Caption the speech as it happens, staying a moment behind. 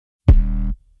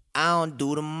I don't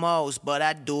do the most, but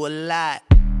I do a lot.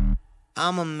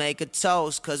 I'ma make a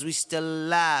toast, cause we still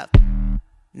alive.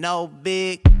 No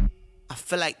big, I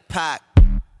feel like Pac.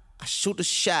 I shoot a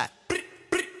shot.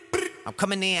 I'm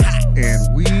coming in hot.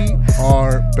 And we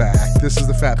are back. This is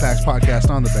the Fat Packs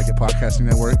Podcast on the Beckett Podcasting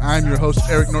Network. I'm your host,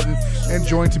 Eric Norton, and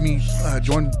joined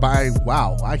by,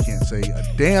 wow, I can't say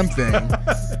a damn thing.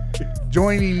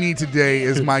 Joining me today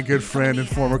is my good friend and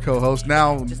former co-host,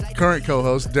 now current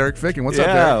co-host, Derek Ficken. What's up,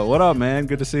 Derek? Yeah, what up, man?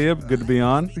 Good to see you. Good to be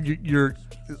on.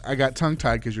 I got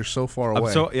tongue-tied because you're so far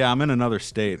away. I'm in another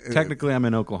state. Technically, I'm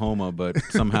in Oklahoma, but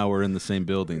somehow we're in the same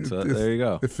building. So there you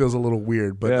go. It feels a little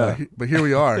weird, but Yeah. but here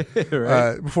we are.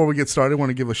 Right. Before we get started, I want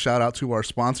to give a shout-out to our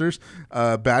sponsors,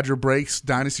 Badger Breaks,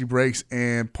 Dynasty Breaks,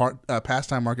 and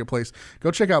Pastime Marketplace.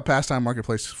 Go check out Pastime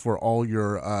Marketplace for all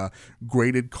your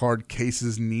graded card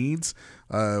cases needs.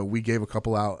 We gave a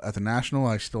couple out at the National.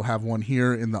 I still have one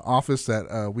here in the office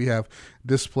that we have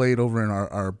displayed over in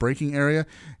our breaking area.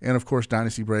 And, of course,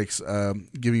 Dynasty Breaks,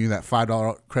 giving you that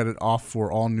 $5 credit off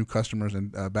for all new customers.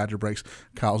 And Badger Breaks,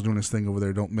 Kyle's doing his thing over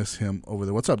there. Don't miss him over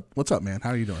there. What's up, man?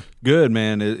 How are you doing? Good,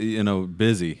 man.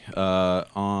 Busy.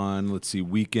 On,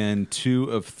 weekend 2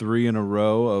 of 3 in a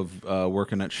row of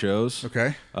working at shows.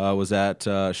 Okay. Was at,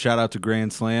 shout out to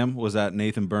Grand Slam, was at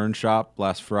Nathan Burns' shop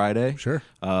last Friday. Sure.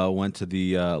 Went to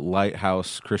the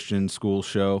Lighthouse Christian School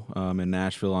show in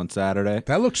Nashville on Saturday.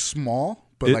 That looks small,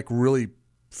 but really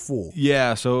full.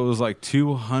 Yeah, so it was like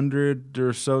 200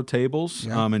 or so tables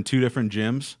in 2 different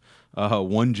gyms.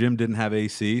 One gym didn't have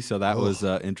AC, so that was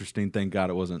interesting. Thank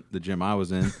God it wasn't the gym I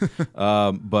was in.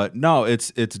 But no,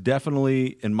 it's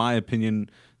definitely, in my opinion,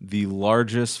 the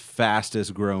largest,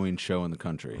 fastest growing show in the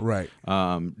country. Right.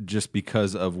 Just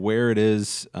because of where it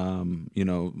is,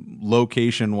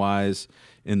 location wise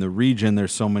in the region.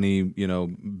 There's so many,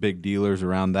 big dealers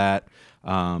around that.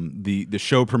 The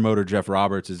show promoter, Jeff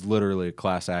Roberts, is literally a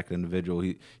class act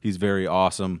individual. He's very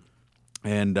awesome.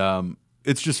 And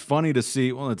it's just funny to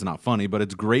see. Well, it's not funny, but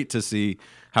it's great to see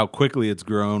how quickly it's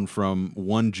grown from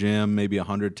one gym, maybe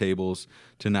 100 tables,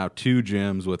 to now 2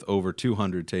 gyms with over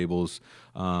 200 tables.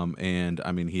 And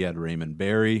I mean, he had Raymond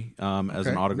Berry as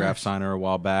an autograph signer a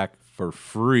while back for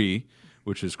free,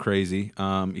 which is crazy.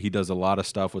 He does a lot of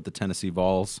stuff with the Tennessee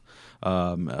Vols.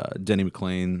 Denny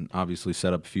McClain obviously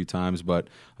set up a few times, but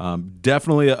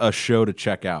definitely a show to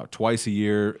check out twice a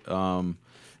year.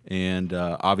 And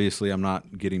obviously, I'm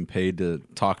not getting paid to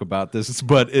talk about this,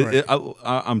 but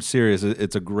I'm serious.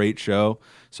 It's a great show.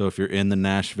 So if you're in the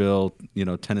Nashville,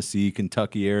 Tennessee,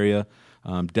 Kentucky area,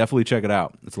 definitely check it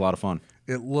out. It's a lot of fun.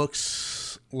 It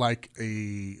looks like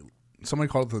somebody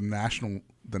called it the Nashville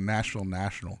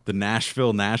National. The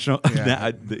Nashville National?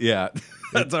 Yeah.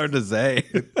 That's hard to say.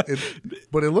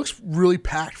 But it looks really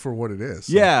packed for what it is.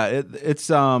 So. Yeah, it's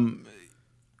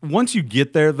once you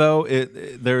get there, though,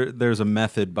 there's a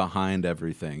method behind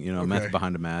everything. Method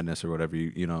behind the madness, or whatever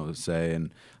you say,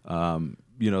 and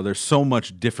there's so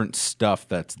much different stuff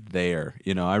that's there.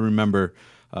 I remember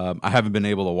I haven't been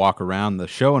able to walk around the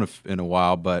show in a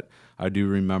while, but I do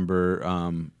remember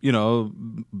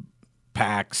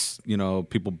packs,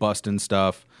 people busting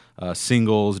stuff,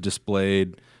 singles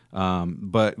displayed,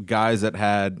 but guys that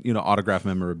had autograph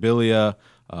memorabilia.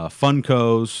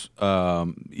 Funkos,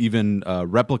 even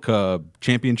replica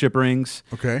championship rings.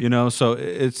 Okay. So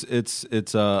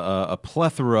it's a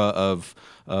plethora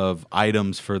of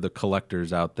items for the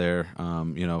collectors out there.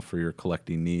 For your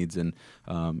collecting needs, and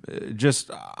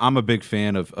I'm a big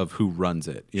fan of who runs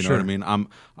it. You know what I mean? I'm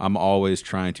always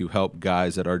trying to help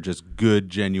guys that are just good,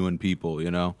 genuine people.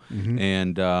 And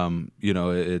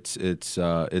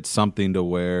it's something to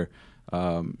where.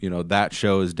 That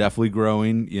show is definitely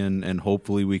growing, and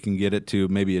hopefully we can get it to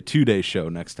maybe a 2-day show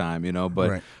next time.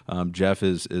 But Jeff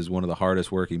is one of the hardest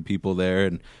working people there,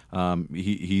 and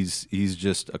he's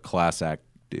just a class act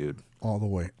dude. All the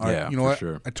way. All right. You know what?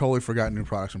 Sure. I totally forgot new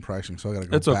products and pricing, so I got to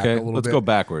go That's back okay. a little bit. Let's go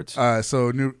backwards.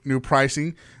 So new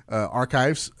pricing,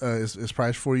 Archives is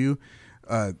priced for you.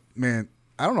 Man,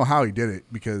 I don't know how he did it,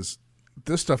 because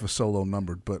this stuff is so low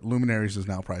numbered, but Luminaries is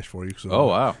now priced for you. So, oh,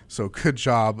 wow. So good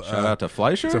job. Shout out to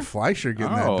Fleischer? To Fleischer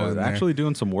getting that done there. Actually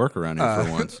doing some work around here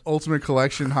for once. Ultimate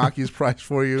Collection Hockey is priced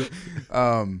for you.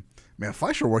 Man,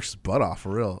 Fleischer works his butt off, for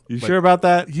real. You sure about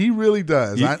that? He really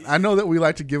does. I know that we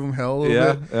like to give him hell a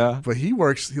little bit. Yeah. But he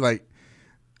works, he's like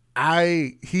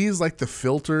the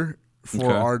filter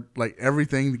for our,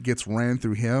 everything that gets ran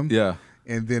through him. Yeah.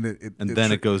 And then it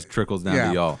trickles down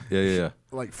to y'all. Yeah.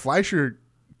 Like Fleischer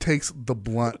takes the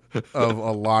blunt of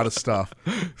a lot of stuff.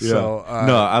 Yeah. So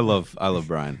I love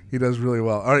Brian. He does really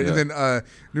well. All right, and then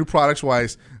new products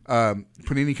wise,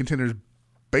 Panini Contenders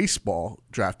baseball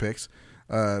draft picks.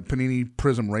 Panini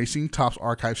Prism Racing Topps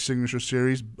Archive Signature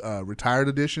Series Retired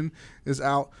Edition is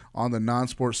out. On the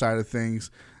non-sport side of things,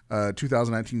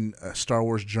 2019 Star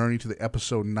Wars Journey to the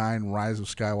Episode 9 Rise of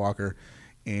Skywalker,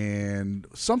 and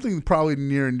something probably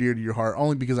near and dear to your heart,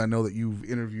 only because I know that you've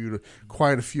interviewed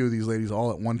quite a few of these ladies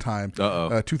all at one time.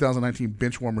 2019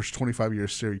 Benchwarmers 25-year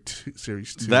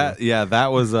series 2.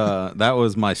 That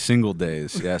was my single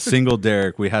days. Yeah, single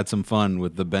Derek. We had some fun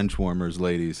with the Benchwarmers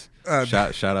ladies.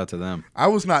 Shout out to them. I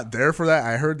was not there for that.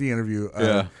 I heard the interview.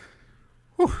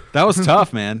 That was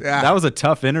tough, man. Yeah. That was a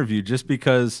tough interview, just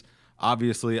because.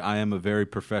 Obviously, I am a very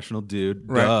professional dude.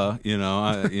 Right.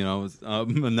 Duh,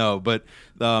 no, but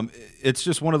it's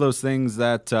just one of those things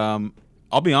that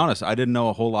I'll be honest. I didn't know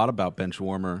a whole lot about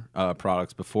Benchwarmer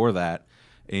products before that,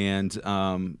 and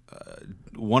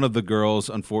one of the girls,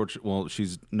 unfortunately, well,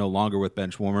 she's no longer with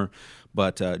Benchwarmer,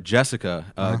 but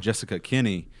Jessica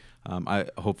Kinney.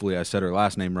 Hopefully I said her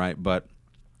last name right, but.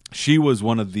 She was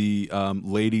one of the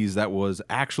ladies that was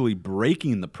actually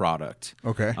breaking the product.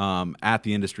 Okay. At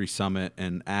the industry summit,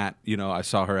 and I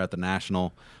saw her at the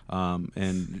national,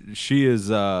 and she is.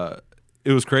 It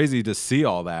was crazy to see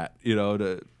all that.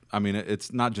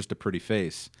 It's not just a pretty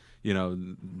face.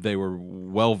 They were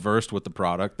well versed with the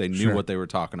product. They knew what they were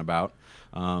talking about.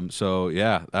 So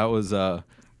yeah,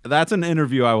 that's an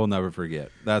interview I will never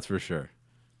forget. That's for sure.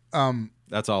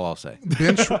 That's all I'll say.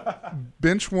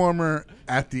 Benchwarmer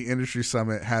at the industry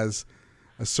summit has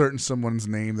a certain someone's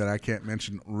name that I can't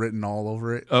mention written all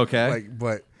over it. Okay.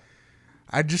 But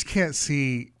I just can't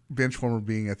see Benchwarmer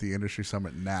being at the industry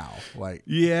summit now.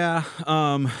 Yeah.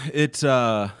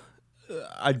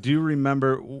 I do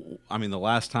remember. The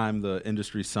last time the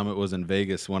industry summit was in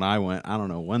Vegas when I went. I don't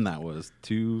know when that was.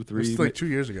 2, 3. It was 2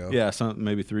 years ago. Yeah,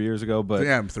 maybe 3 years ago. But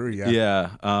yeah, 3. Yeah.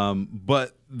 Yeah.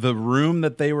 But the room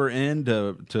that they were in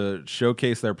to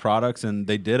showcase their products, and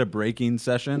they did a breaking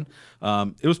session.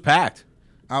 It was packed.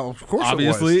 Oh, of course,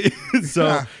 obviously. It was. So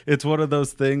yeah. It's one of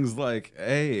those things like,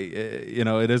 hey,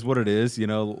 it is what it is.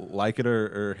 Like it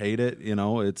or hate it.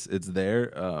 It's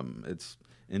there. It's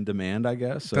in demand, I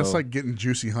guess. So. That's like getting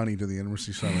Juicy Honey to the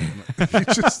Industry Summit.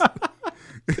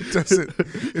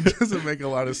 It doesn't make a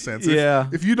lot of sense. Yeah.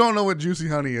 If you don't know what Juicy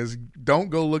Honey is, don't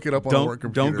go look it up on the work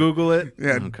computer. Don't Google it.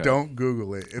 Yeah, okay. Don't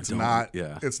Google it. It's not.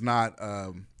 Yeah. It's not.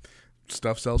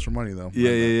 Stuff sells for money though.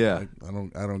 Yeah. I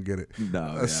don't get it.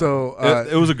 No. Yeah. So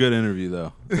it was a good interview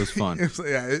though. It was fun.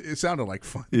 It sounded like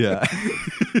fun. Yeah.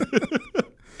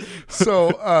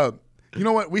 So you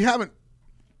know what? We haven't.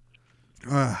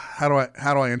 How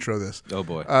do I intro this? Oh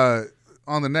boy!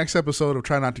 On the next episode of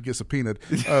Try Not to Get Subpoenaed,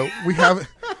 we haven't.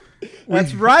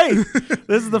 That's right.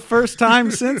 This is the first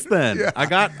time since then. Yeah.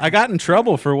 I got in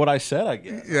trouble for what I said, I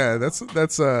guess. Yeah, that's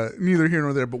neither here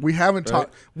nor there. But we haven't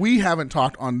talked. We haven't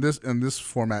talked on this in this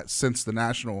format since the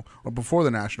national or before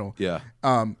the national. Yeah.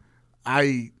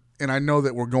 I know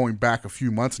that we're going back a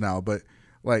few months now, but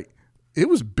it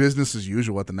was business as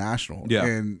usual at the national. Yeah.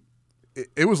 And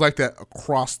it was like that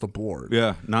across the board.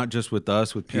 Yeah, not just with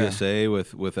us, with PSA,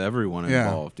 with everyone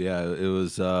involved. Yeah, it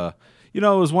was. It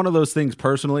was one of those things.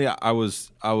 Personally, I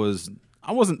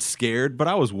wasn't scared, but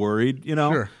I was worried.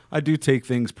 Sure. I do take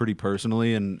things pretty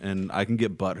personally, and I can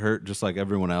get butthurt just like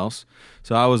everyone else.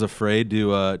 So I was afraid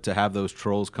to have those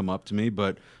trolls come up to me.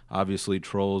 But obviously,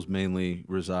 trolls mainly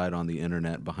reside on the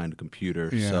internet behind a computer.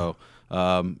 Yeah. So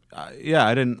I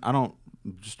don't.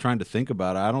 Just trying to think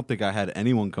about it. I don't think I had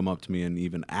anyone come up to me and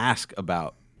even ask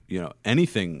about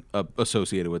anything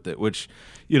associated with it. Which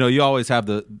you always have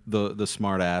the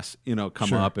smart ass come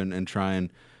Sure. up and try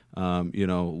and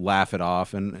laugh it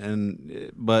off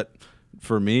but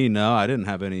for me, no, I didn't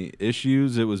have any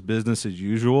issues. It was business as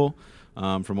usual.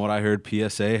 From what I heard,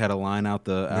 PSA had a line out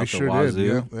the wazoo.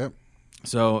 Did. Yeah. Yep.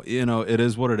 So it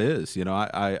is what it is.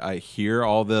 I hear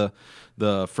all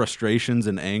the frustrations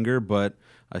and anger, but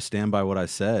I stand by what I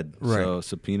said. Right. So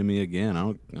subpoena me again.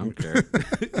 I don't care.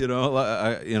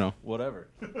 Whatever.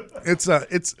 It's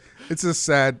a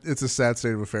sad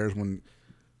state of affairs when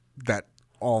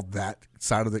all that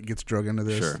side of it gets drug into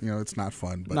this. Sure. It's not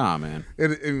fun. But nah, man.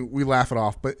 We laugh it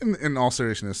off, but in all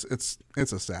seriousness, it's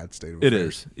a sad state of affairs. It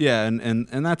is. Yeah,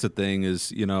 and that's the thing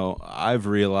is, I've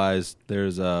realized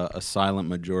there's a silent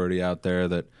majority out there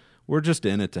that we're just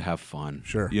in it to have fun.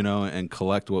 Sure. And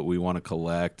collect what we want to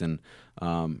collect, and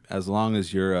as long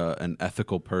as you're an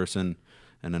ethical person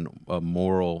and a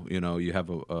moral, you have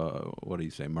what do you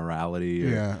say,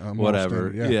 morality or a moral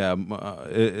whatever.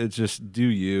 standard, It's just do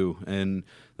you. And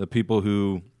the people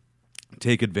who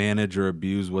take advantage or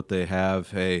abuse what they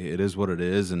have, hey, it is what it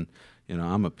is. And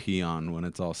I'm a peon when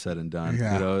it's all said and done.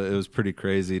 Yeah. It was pretty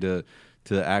crazy to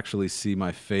to actually see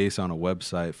my face on a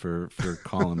website for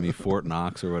calling me Fort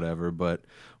Knox or whatever, but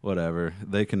whatever.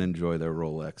 They can enjoy their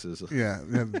Rolexes. Yeah,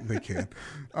 they can.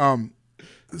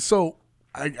 So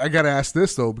I got to ask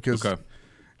this though, because Okay.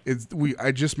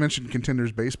 I just mentioned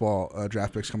Contenders baseball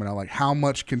draft picks coming out. Like, how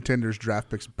much Contenders draft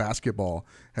picks basketball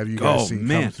have you guys seen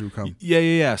come?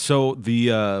 Yeah. So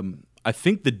the I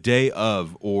think the day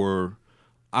of, or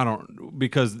I don't,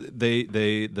 because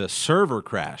the server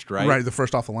crashed, right? Right, the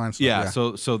first off the line stuff. Yeah.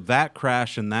 So that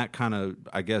crashed, and that kind of,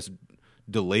 I guess,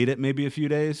 delayed it maybe a few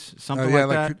days, something like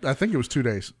that. I think it was 2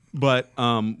 days. But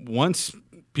once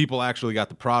people actually got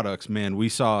the products, man, we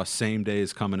saw same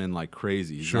days coming in like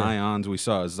crazy. Sure. Zions, we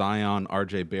saw a Zion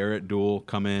RJ Barrett duel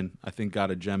come in. I think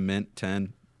got a Gem Mint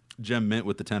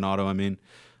with the 10 auto. I mean,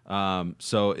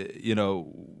 so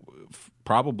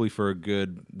probably for a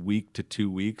good week to 2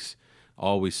 weeks,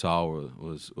 all we saw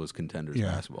was Contenders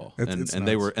basketball, and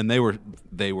they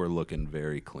were looking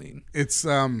very clean. It's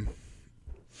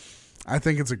I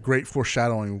think it's a great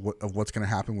foreshadowing of what's going to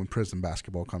happen when Prison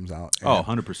basketball comes out. And,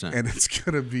 100%. And it's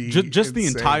going to be just the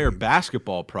insane. entire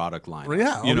basketball product line.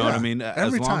 Yeah, you know what yeah. I mean.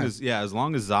 Every time. As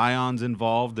long as Zion's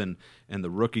involved and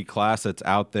the rookie class that's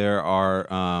out there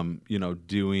are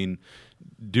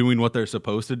doing what they're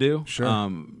supposed to do. Sure.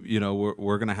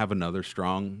 We're going to have another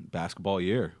strong basketball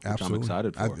year, which Absolutely. I'm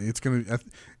excited for.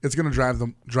 It's gonna drive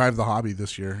the hobby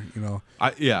this year.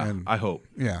 I hope.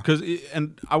 Yeah.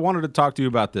 And I wanted to talk to you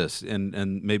about this,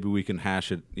 and maybe we can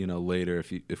hash it, later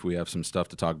if we have some stuff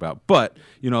to talk about. But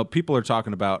people are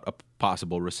talking about a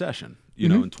possible recession,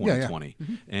 in 2020,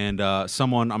 and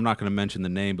someone, I'm not going to mention the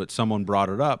name, but someone brought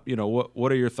it up.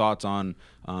 What are your thoughts on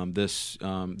these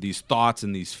thoughts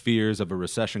and these fears of a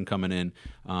recession coming in?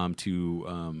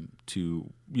 To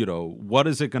what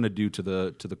is it going to do to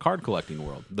the card collecting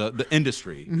world, the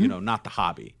industry, not the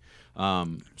hobby.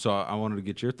 So I wanted to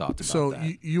get your thoughts about that.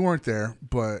 So you weren't there,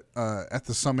 but at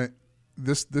the summit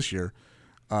this year,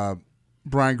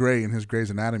 Brian Gray in his Grey's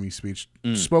Anatomy speech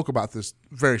spoke about this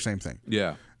very same thing.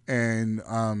 Yeah.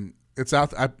 And it's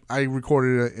out. I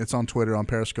recorded it. It's on Twitter, on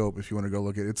Periscope. If you want to go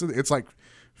look at it, it's like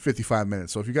 55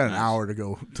 minutes. So if you got an hour to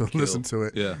go to listen to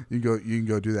it, you can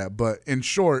go do that. But in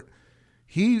short,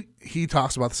 he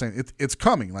talks about the same. It's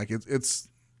coming. Like it's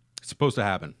supposed to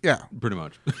happen. Yeah, pretty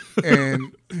much.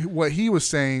 And what he was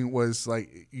saying was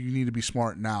like, you need to be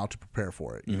smart now to prepare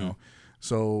for it. You know,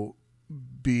 so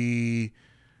be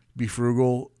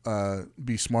frugal.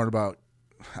 Be smart about.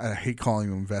 I hate calling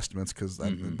them investments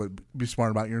but be smart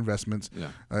about your investments.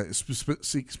 Yeah.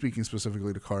 Speaking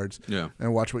specifically to cards. Yeah.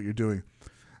 And watch what you're doing.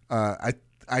 I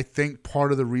think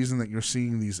part of the reason that you're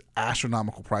seeing these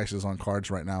astronomical prices on cards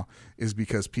right now is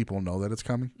because people know that it's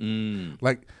coming.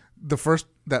 Like that first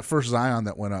Zion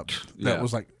that went up, that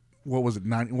was like, what was it?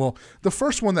 90. Well, the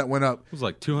first one that went up was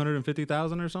like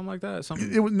 250,000 or something like that.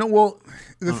 Something. It was no. Well,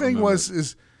 the thing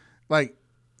is like.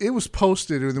 It was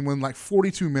posted, and then when like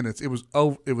 42 minutes, it was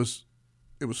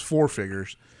four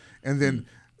figures, and then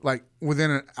like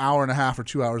within an hour and a half or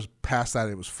 2 hours past that,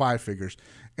 it was 5 figures,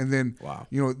 and then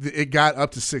it got up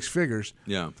to 6 figures.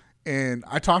 Yeah, and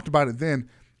I talked about it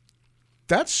then.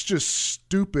 That's just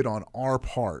stupid on our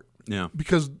part. Yeah,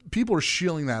 because people are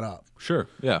shielding that up. Sure.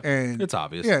 Yeah, and it's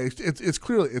obvious. Yeah, it's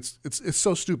clearly it's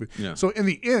so stupid. Yeah. So in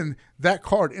the end, that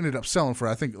card ended up selling for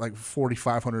I think like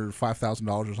 $4,500 or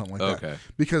 $5,000 or something like that.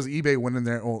 Because eBay went in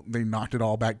there, they knocked it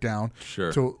all back down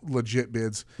to legit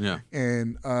bids. Yeah.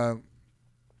 And I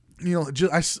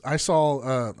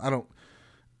saw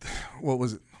what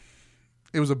was it?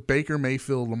 It was a Baker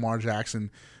Mayfield Lamar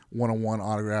Jackson 101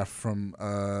 autograph from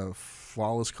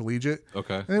Flawless Collegiate.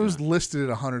 Okay. And it was listed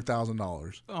at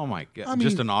 $100,000. Oh my god! I mean,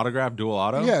 just an autograph, dual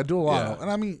auto. Yeah, dual auto. And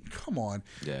I mean, come on.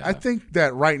 Yeah. I think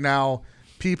that right now,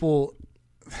 people,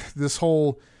 this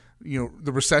whole, the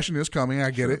recession is coming.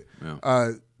 I get it.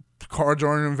 Yeah. Cards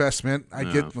are an investment. I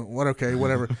get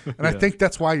whatever. And I think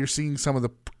that's why you're seeing some of the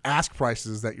ask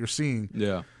prices that you're seeing.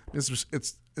 Yeah.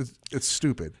 It's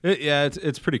stupid.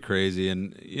 It's pretty crazy,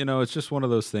 and it's just one of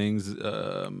those things.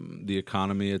 The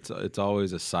economy, it's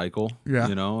always a cycle. Yeah,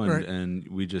 and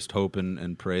we just hope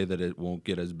and pray that it won't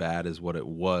get as bad as what it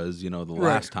was, the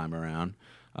last time around.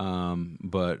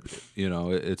 But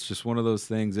it's just one of those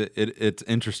things. It's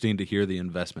interesting to hear the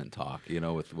investment talk,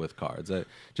 with cards.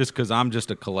 Just because I'm just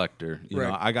a collector,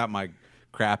 I got my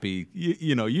crappy,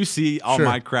 you see all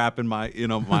my crap in my,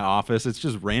 my office. It's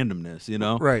just randomness,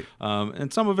 Right.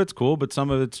 And some of it's cool, but some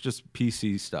of it's just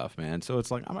PC stuff, man. So it's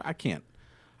like I can't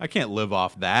live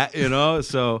off that,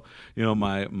 So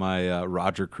my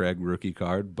Roger Craig rookie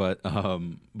card, but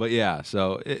yeah.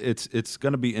 So it's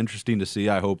going to be interesting to see.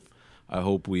 I hope I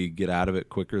hope we get out of it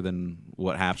quicker than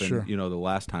what happened, Sure. the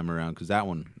last time around, because that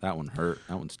one hurt.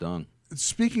 That one stung.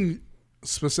 Speaking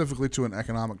specifically to an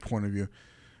economic point of view,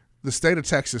 the state of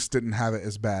Texas didn't have it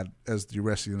as bad as the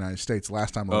rest of the United States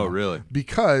last time around. Oh, really?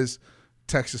 Because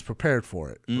Texas prepared for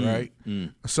it, right?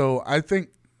 So I think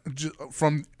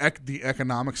from the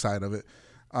economic side of it,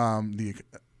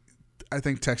 I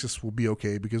think Texas will be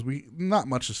okay because not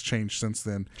much has changed since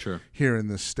then. Sure. Here in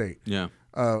this state. Yeah.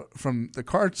 From the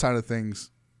card side of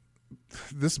things,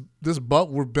 this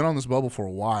bubble, we've been on this bubble for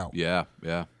a while. Yeah.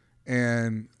 Yeah.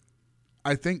 And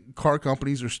I think car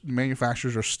companies or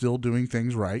manufacturers are still doing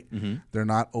things right. They're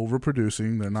not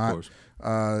overproducing. They're not,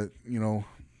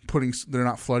 they're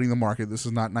not flooding the market. This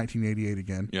is not 1988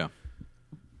 again. Yeah.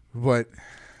 But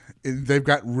they've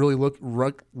got really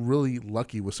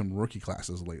lucky with some rookie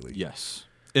classes lately. Yes.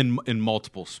 In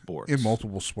multiple sports. In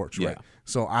multiple sports, right? Yeah.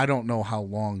 So I don't know how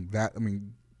long that. I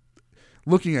mean,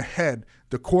 looking ahead,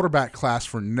 the quarterback class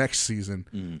for next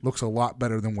season looks a lot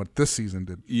better than what this season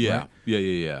did. Yeah. Right?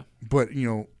 Yeah. But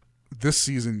this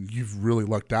season you've really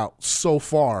lucked out so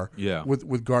far. Yeah.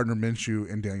 With Gardner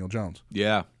Minshew and Daniel Jones.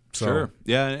 Yeah. So- Sure.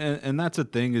 Yeah, and that's the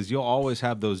thing is you'll always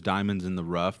have those diamonds in the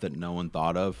rough that no one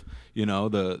thought of.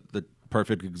 The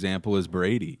perfect example is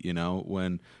Brady,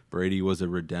 when Brady was a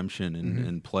redemption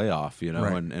in playoff,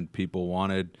 Right. and people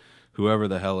wanted whoever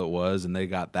the hell it was, and they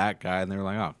got that guy, and they were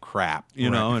like, oh, crap,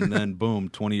 and then boom,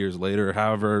 20 years later,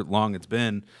 however long it's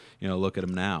been, look at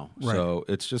him now. Right. So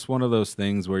it's just one of those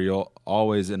things where you'll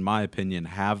always, in my opinion,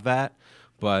 have that.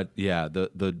 But yeah,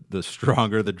 the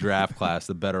stronger the draft class,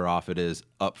 the better off it is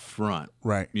up front.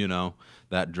 Right.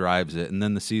 That drives it, and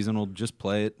then the season will just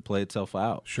play itself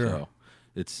out. Sure. So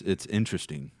it's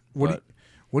interesting. What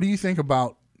do you think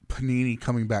about Panini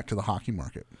coming back to the hockey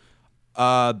market?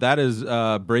 That is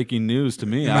breaking news to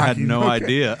me. I had no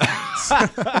idea.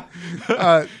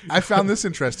 I found this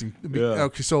interesting. Yeah.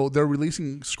 Okay, so they're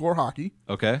releasing Score Hockey.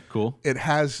 Okay, cool. It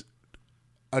has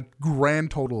a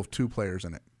grand total of 2 players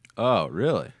in it. Oh,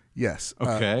 really? Yes.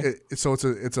 Okay. So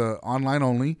it's a online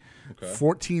only. Okay.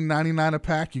 $14.99 a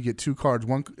pack. You get 2 cards.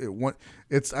 One.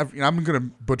 I'm going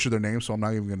to butcher their names, so I'm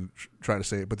not even going to try to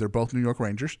say it. But they're both New York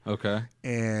Rangers. Okay.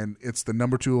 And it's the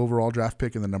number 2 overall draft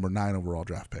pick and the number 9 overall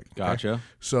draft pick. Okay? Gotcha.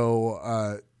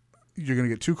 So you're going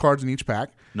to get 2 cards in each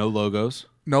pack. No logos.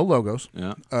 No logos.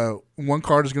 Yeah. One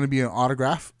card is going to be an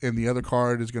autograph, and the other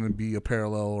card is going to be a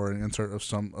parallel or an insert of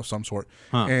some sort.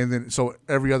 Huh. And then, so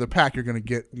every other pack, you're going to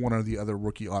get one of the other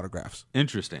rookie autographs.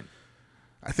 Interesting.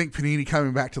 I think Panini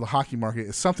coming back to the hockey market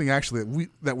is something actually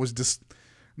that was just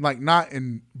like not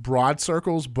in broad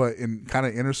circles, but in kind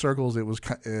of inner circles. It was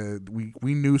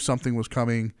we knew something was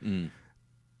coming.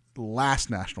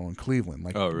 Last National in Cleveland,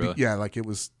 like Oh, really? Yeah, like it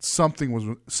was something was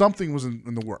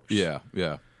in the works. Yeah.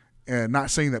 Yeah. And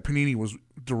not saying that Panini was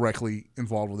directly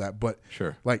involved with that, but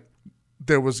Sure. like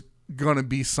there was gonna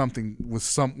be something with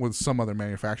some other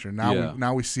manufacturer.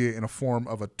 Now we see it in a form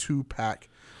of a 2-pack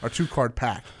or 2-card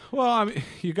pack. Well, I mean,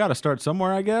 you got to start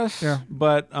somewhere, I guess. Yeah.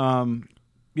 But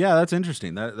yeah, that's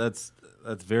interesting. That's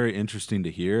very interesting to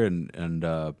hear, and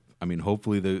I mean,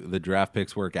 hopefully the draft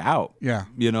picks work out. Yeah.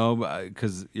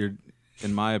 Because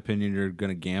in my opinion, you're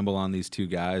going to gamble on these 2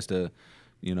 guys to,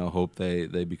 hope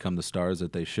they become the stars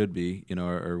that they should be,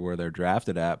 or where they're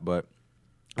drafted at. But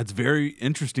it's very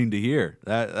interesting to hear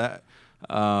that.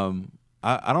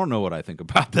 I don't know what I think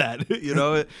about that.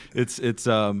 It's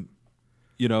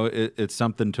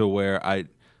something to where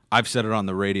I've said it on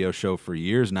the radio show for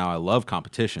years now. I love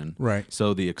competition. Right.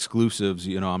 So the exclusives,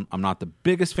 I'm not the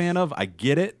biggest fan of. I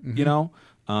get it,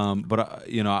 but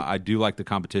I do like the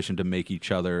competition to make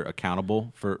each other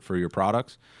accountable for your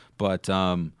products. But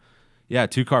yeah,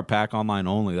 2-card pack online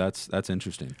only. That's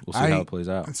interesting. We'll see how it plays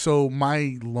out. So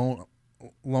my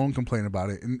lone complaint about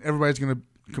it, and everybody's gonna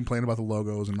complain about the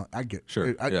logos, and I get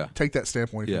Sure, I take that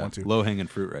standpoint if you want to. Low hanging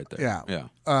fruit right there. Yeah.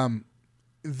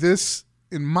 This,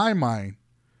 in my mind,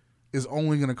 is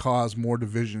only going to cause more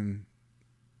division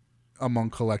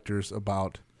among collectors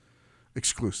about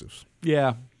exclusives.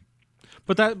 Yeah,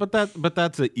 but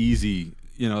that's the easy.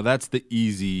 That's the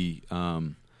easy.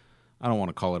 I don't want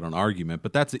to call it an argument,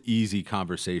 but that's an easy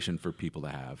conversation for people to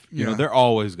have. They're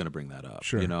always going to bring that up.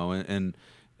 Sure.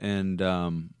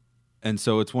 And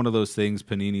so it's one of those things.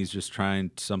 Panini's just trying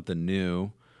something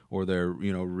new, or they're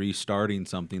restarting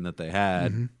something that they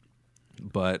had. Mm-hmm.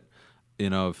 But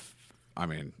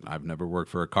I've never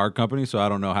worked for a card company, so I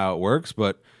don't know how it works.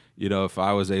 But if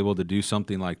I was able to do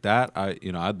something like that,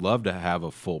 I'd love to have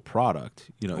a full product.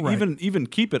 Right. Even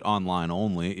keep it online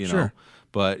only. Sure.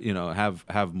 But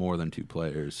have more than 2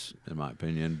 players, in my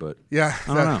opinion. But Yeah,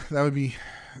 I don't know.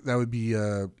 that would be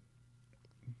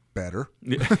better.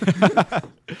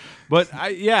 But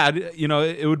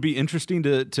it would be interesting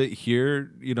to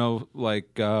hear,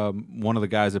 like one of the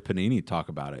guys at Panini talk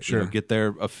about it. Sure. Get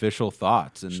their official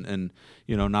thoughts and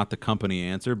not the company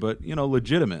answer, but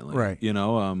legitimately,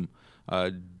 right?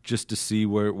 Just to see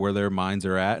where their minds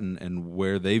are at and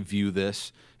where they view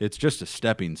this. It's just a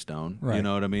stepping stone, right. You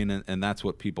know what I mean? And that's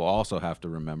what people also have to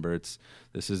remember.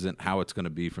 This isn't how it's going to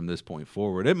be from this point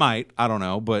forward. It might, I don't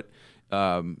know, but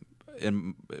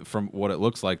and from what it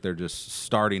looks like, they're just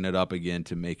starting it up again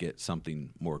to make it something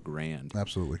more grand.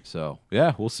 Absolutely. So,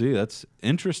 yeah, we'll see. That's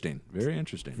interesting. Very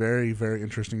interesting. Very, very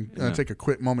interesting. Take a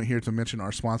quick moment here to mention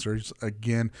our sponsors.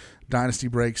 Again, Dynasty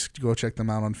Breaks. Go check them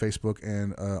out on Facebook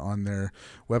and on their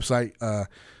website.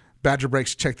 Badger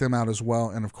Breaks, check them out as well.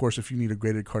 And, of course, if you need a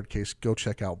graded card case, go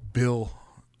check out Bill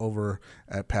over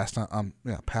at Pastime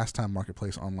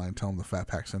Marketplace online. Tell them the Fat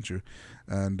Pack sent you,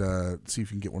 and see if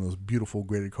you can get one of those beautiful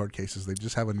graded card cases. They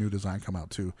just have a new design come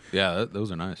out too. Yeah,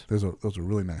 those are nice. Those are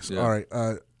really nice. Yeah. All right,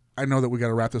 I know that we got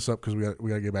to wrap this up because we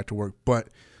got to get back to work, but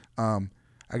I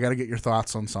got to get your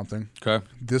thoughts on something. Okay.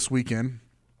 This weekend,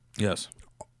 yes,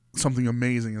 something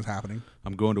amazing is happening.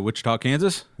 I'm going to Wichita,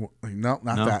 Kansas. No,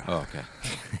 not that. Oh, okay.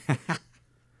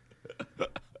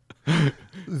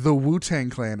 The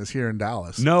Wu-Tang Clan is here in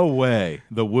Dallas. No way.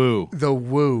 The Wu. The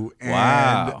Wu. And,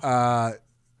 wow.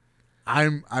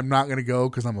 I'm not gonna go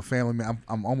because I'm a family man.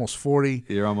 I'm almost 40.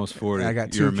 You're almost 40. I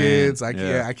got You're two a kids.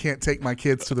 man. I can't take my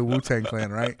kids to the Wu-Tang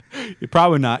Clan, right? You're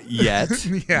probably not yet.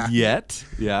 Yeah. Yet.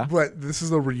 Yeah. But this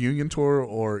is a reunion tour,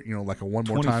 or like a one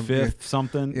more time. 25th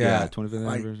something. Yeah. 25th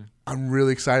anniversary. I'm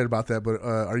really excited about that. But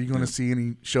are you going to see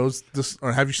any shows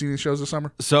or have you seen any shows this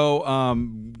summer? So,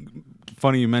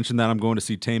 funny you mentioned that. I'm going to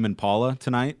see Tame Impala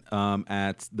tonight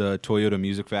at the Toyota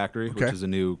Music Factory, which is a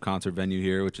new concert venue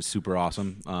here, which is super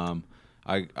awesome.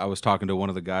 I was talking to one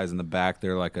of the guys in the back.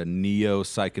 They're like a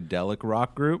neo-psychedelic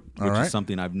rock group, which is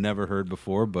something I've never heard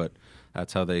before, but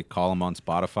that's how they call them on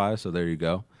Spotify, so there you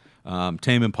go.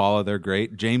 Tame Impala, they're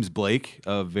great. James Blake,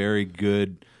 a very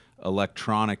good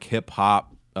electronic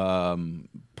hip-hop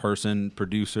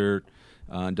producer,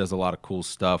 does a lot of cool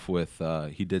stuff with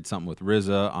he did something with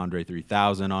RZA, Andre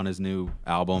 3000 on his new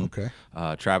album. Okay.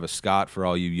 Travis Scott for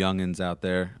all you youngins out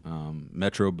there.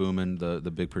 Metro Boomin,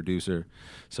 the big producer.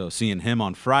 So seeing him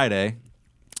on Friday.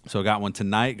 So I got one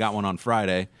tonight, got one on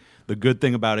Friday. The good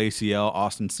thing about ACL,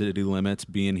 Austin City Limits,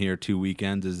 being here 2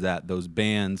 weekends is that those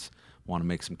bands want to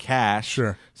make some cash.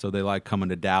 Sure. So they like coming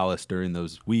to Dallas during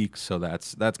those weeks. So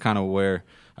that's kind of where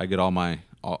I get all my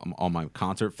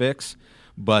concert fix.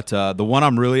 But the one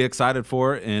I'm really excited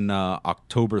for in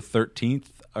October 13th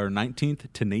or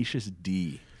 19th, Tenacious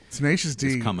D. Tenacious D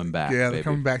is coming back. Yeah, they're baby.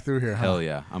 coming back through here. Huh? Hell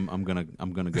yeah, I'm gonna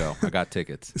go. I got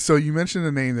tickets. So you mentioned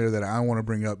a name there that I want to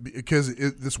bring up because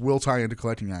this will tie into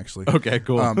collecting actually. Okay,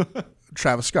 cool.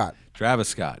 Travis Scott. Travis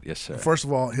Scott, yes sir. First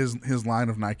of all, his line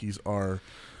of Nikes are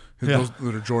those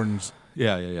that are Jordans.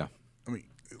 Yeah. I mean,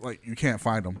 like you can't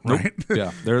find them, Nope. right?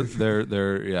 Yeah,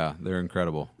 they're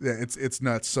incredible. Yeah, it's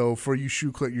nuts. So for you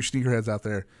your sneakerheads out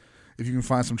there, if you can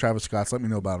find some Travis Scotts, let me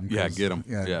know about them. Yeah, get them.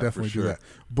 Yeah, Yeah, definitely for sure. do that.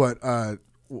 But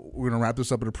we're gonna wrap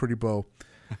this up in a pretty bow.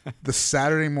 The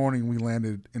Saturday morning we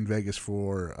landed in Vegas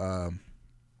for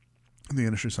the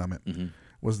industry summit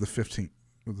was the 15th.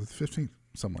 Was it the 15th?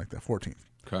 Something like that. 14th.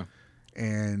 Okay.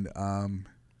 And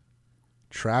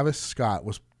Travis Scott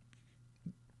was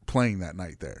playing that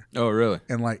night there. Oh, really?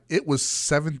 And like it was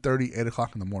 7:30, 8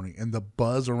 o'clock in the morning, and the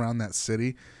buzz around that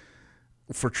city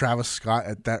for Travis Scott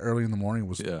at that early in the morning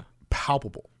was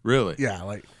palpable. Really? Yeah,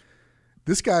 like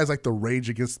this guy is like the Rage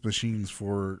Against the Machines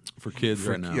for kids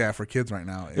right now. Yeah, for kids right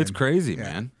now. And, It's crazy,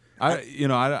 man. I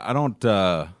don't.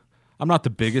 I'm not the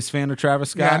biggest fan of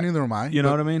Travis Scott. Yeah, neither am I. You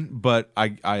know what I mean? But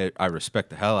I respect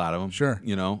the hell out of him. Sure.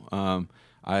 You know,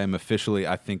 I am officially,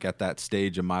 I think, at that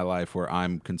stage in my life where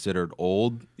I'm considered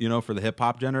old. You know, for the hip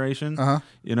hop generation.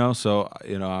 You know, so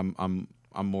I'm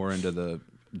more into the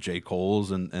J. Cole's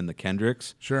and the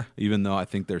Kendricks. Sure. Even though I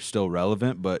think they're still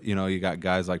relevant, but you got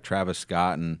guys like Travis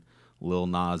Scott and Lil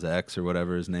Nas X or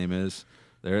whatever his name is.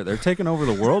 They're taking over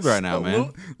the world right now,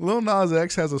 man. Lil Nas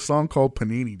X has a song called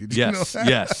Panini. Did you know that?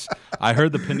 Yes. I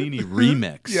heard the Panini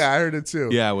remix. Yeah, I heard it too.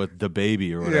 Yeah, with the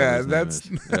baby or whatever. Yeah, his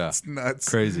name is. that's nuts.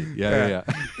 Crazy. Yeah.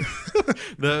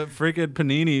 The freaking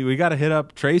Panini. We got to hit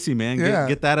up Tracy, man.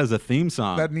 Get that as a theme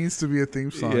song. That needs to be a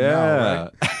theme song. Yeah. Now,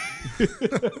 right?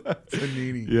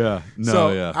 Panini. Yeah. No.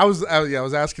 So yeah. I was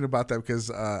asking about that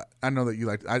because I know that you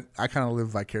like. I kind of live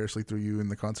vicariously through you in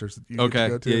the concerts that you get to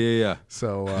go to. Yeah.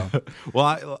 So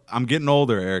well, I'm getting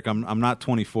older, Eric. I'm not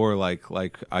 24 like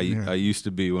I used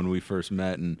to be when we first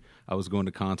met, and I was going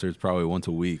to concerts probably once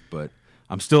a week, but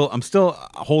I'm still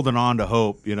holding on to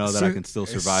hope, that I can still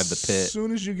survive the pit. As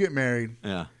soon as you get married,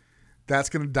 Yeah. that's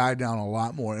going to die down a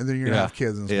lot more, and then you're going to have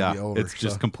kids, and it's going to be over. It's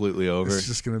just completely over. It's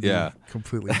just going to be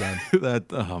completely done.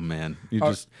 Oh man, you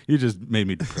just made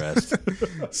me depressed.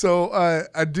 So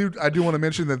I do want to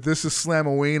mention that this is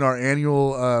Slamoween, our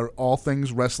annual all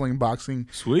things wrestling, boxing,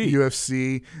 Sweet.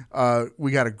 UFC.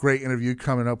 We got a great interview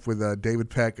coming up with David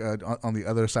Peck on the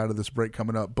other side of this break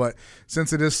coming up. But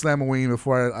since it is Slamoween,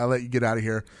 before I let you get out of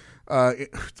here,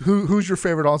 who's your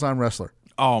favorite all-time wrestler?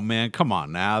 Oh man, come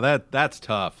on now. That's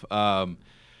tough. Putting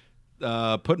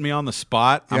me on the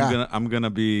spot. Yeah. I'm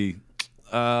gonna be.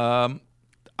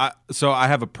 So I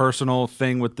have a personal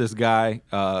thing with this guy,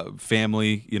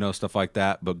 family, stuff like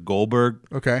that. But Goldberg.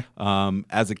 Okay.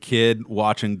 As a kid,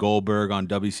 watching Goldberg on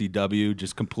WCW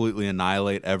just completely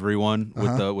annihilate everyone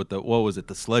with the what was it,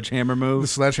 the sledgehammer move? The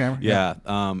sledgehammer. Yeah.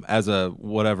 As a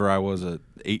I was a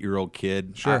 8-year-old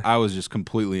kid. Sure. I was just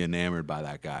completely enamored by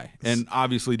that guy, and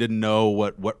obviously didn't know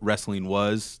what wrestling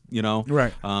was,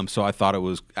 Right. So I thought it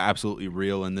was absolutely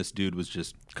real, and this dude was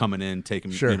just coming in, taking,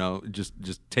 Sure.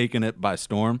 just taking it by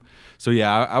storm. So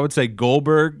yeah, I would say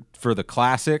Goldberg for the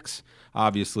classics.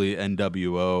 Obviously,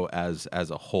 NWO as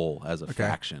a whole, as a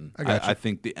faction. I got you. I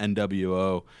think the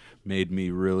NWO made me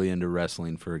really into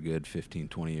wrestling for a good 15,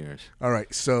 20 years. All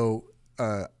right. So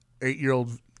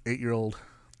 8-year-old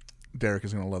Derek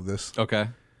is going to love this. Okay.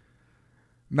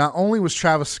 Not only was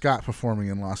Travis Scott performing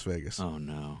in Las Vegas, Oh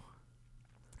no.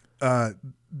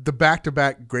 the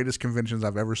back-to-back greatest conventions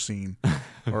I've ever seen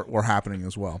were happening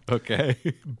as well. Okay.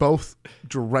 Both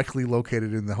directly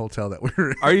located in the hotel that we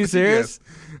were in. Are you serious?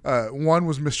 Yes. One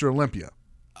was Mr. Olympia.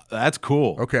 That's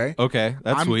cool. Okay. Okay.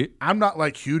 That's sweet. I'm not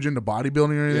like huge into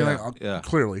bodybuilding or anything. Yeah.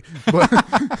 Clearly.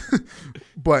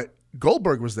 But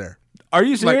Goldberg was there. Are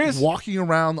you serious? Like walking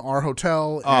around our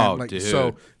hotel. Oh, and dude.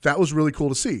 So that was really cool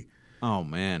to see. Oh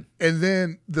man. And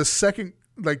then the second,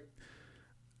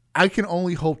 I can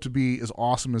only hope to be as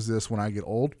awesome as this when I get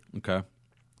old. Okay.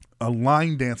 A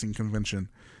line dancing convention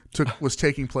was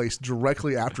taking place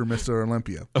directly after Mr.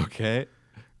 Olympia. Okay.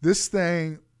 This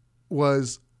thing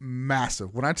was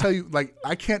massive. When I tell you,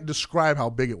 I can't describe how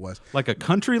big it was. Like a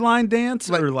country line dance,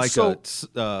 or like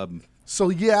So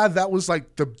yeah, that was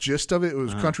like the gist of it. It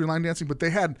was country line dancing, but they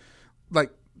had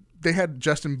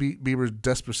Justin Bieber's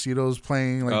Despacitos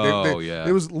playing.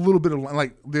 It was a little bit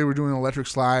of they were doing an electric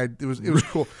slide. It was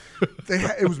cool.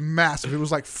 It was massive. It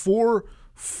was like four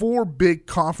big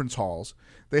conference halls.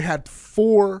 They had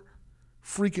 4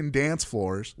 freaking dance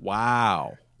floors.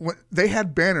 Wow. They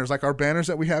had banners like our banners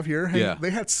that we have here. Yeah. They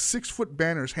had 6-foot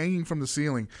banners hanging from the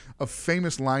ceiling of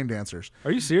famous line dancers.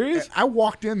 Are you serious? And I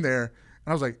walked in there and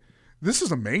I was like, this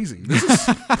is amazing. This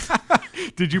is.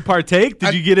 Did you partake?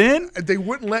 Did you get in? They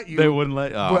wouldn't let you. They wouldn't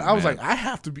let. Oh, but I was man. like, I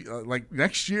have to be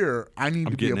next year. I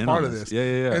need to be a getting in part on of this. this.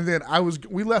 Yeah. And then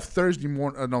we left Thursday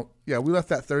morning. We left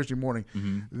that Thursday morning.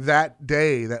 Mm-hmm. That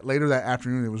day, later that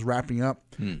afternoon, it was wrapping up,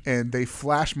 and they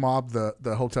flash mobbed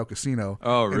the hotel casino.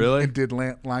 Oh, really? And did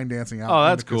line dancing out. Oh, in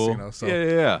that's the cool. Casino. So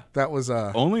yeah. that was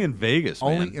Only in Vegas,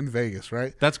 man. only in Vegas,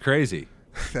 right? That's crazy.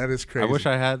 That is crazy. I wish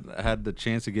I had the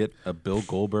chance to get a Bill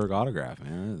Goldberg autograph,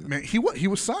 man. Man, he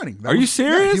was signing. You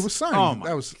serious? Yeah, he was signing. Oh, my.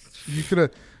 That was you could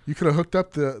have hooked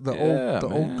up the Yeah,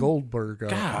 old man. Goldberg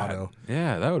God. auto.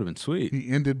 Yeah, that would have been sweet. He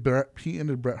ended Bret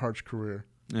Hart's career.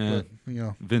 Yeah.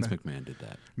 But, Vince McMahon did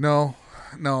that. No,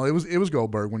 it was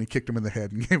Goldberg when he kicked him in the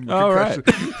head and gave him a All concussion.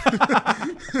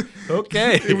 right.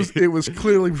 Okay. It was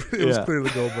clearly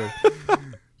Goldberg.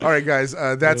 All right, guys,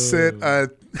 that's it.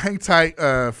 Hang tight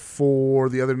for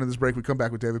the other end of this break. We come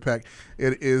back with David Peck.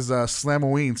 It is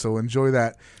Slamoween, so enjoy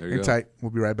that. There you Hang go. tight.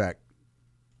 We'll be right back.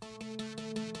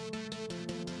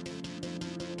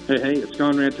 Hey, it's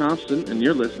Conrad Thompson, and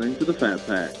you're listening to The Fat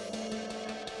Pack.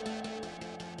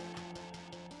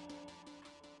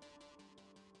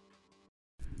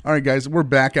 All right, guys, we're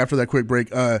back after that quick break.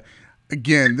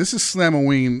 Again, this is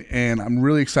Slamoween, and I'm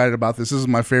really excited about this. This is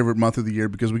my favorite month of the year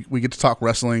because we get to talk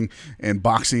wrestling and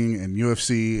boxing and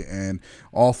UFC and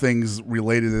all things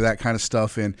related to that kind of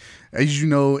stuff. And as you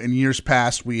know, in years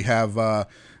past, we have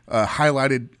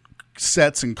highlighted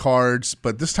sets and cards,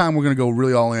 but this time we're going to go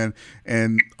really all in.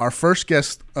 And our first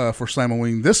guest for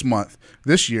Slamoween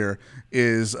this year,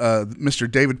 is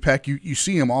Mr. David Peck. You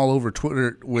see him all over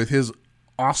Twitter with his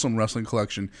awesome wrestling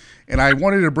collection, and I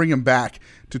wanted to bring him back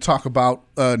to talk about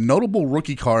notable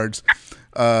rookie cards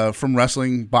from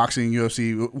wrestling, boxing,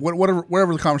 UFC,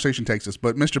 wherever the conversation takes us.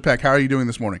 But Mr. Peck, how are you doing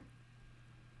this morning?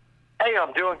 Hey,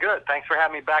 I'm doing good. Thanks for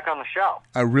having me back on the show.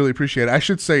 I really appreciate it. I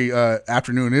should say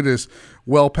afternoon. It is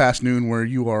well past noon where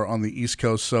you are on the East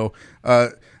Coast. So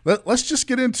Let's just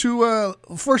get into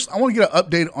first. I want to get an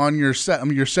update on your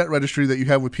set registry that you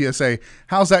have with PSA.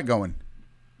 How's that going?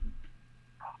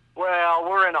 Well,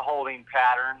 we're in a holding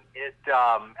pattern.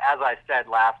 As I said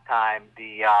last time,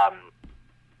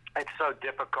 it's so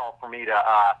difficult for me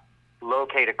to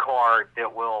locate a card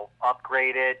that will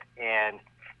upgrade it. And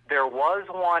there was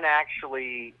one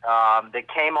actually that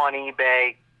came on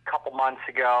eBay a couple months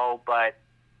ago, but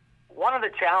one of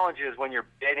the challenges when you're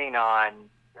bidding on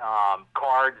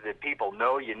cards that people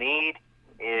know you need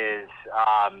is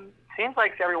seems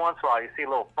like every once in a while you see a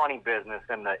little funny business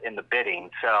in the bidding.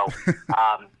 So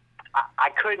I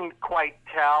couldn't quite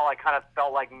tell. I kind of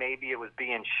felt like maybe it was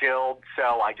being shilled,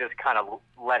 so I just kind of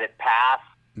let it pass.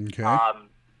 Okay.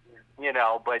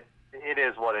 But it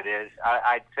is what it is.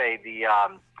 I'd say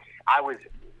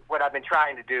what I've been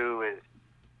trying to do is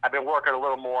I've been working a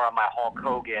little more on my Hulk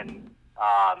Hogan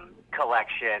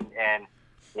collection, and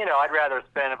I'd rather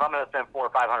spend, if I'm going to spend $400 or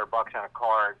 $500 on a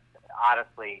card,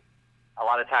 honestly, a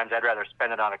lot of times I'd rather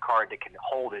spend it on a card that can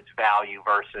hold its value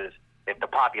versus if the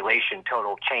population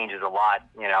total changes a lot,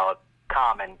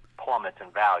 common plummets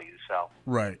in value. So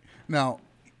right now,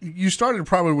 you started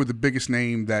probably with the biggest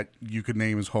name that you could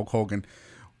name is Hulk Hogan.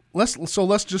 Let's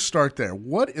just start there.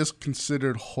 What is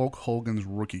considered Hulk Hogan's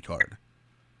rookie card?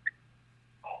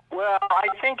 Well, I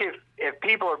think if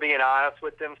people are being honest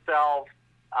with themselves,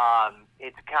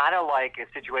 it's kind of like a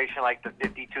situation like the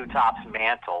 52 Topps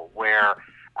mantle, where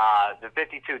the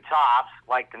 52 Topps,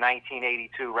 like the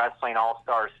 1982 Wrestling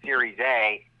All-Stars Series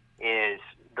A, is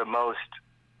the most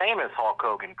famous Hulk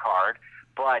Hogan card.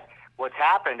 But what's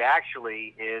happened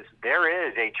actually is there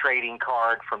is a trading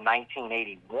card from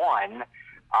 1981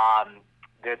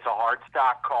 that's a hard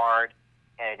stock card,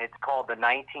 and it's called the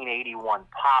 1981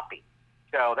 Poppy.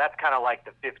 So that's kind of like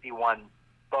the 51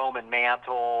 Bowman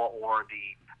mantle or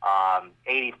the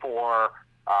 84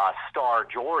 Star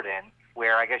Jordan,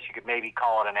 where I guess you could maybe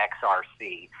call it an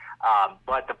XRC.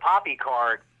 But the Poppy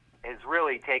card has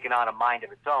really taken on a mind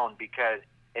of its own because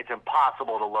it's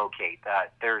impossible to locate.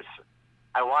 There's,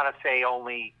 I want to say,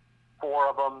 only 4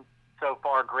 of them so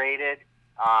far graded.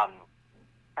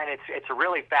 And it's a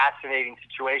really fascinating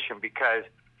situation because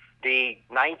the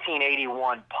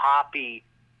 1981 Poppy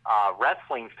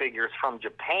wrestling figures from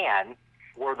Japan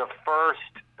were the first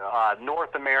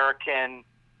North American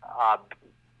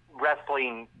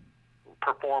wrestling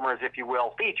performers, if you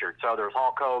will, featured. So there's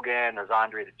Hulk Hogan, there's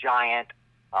Andre the Giant,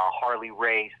 Harley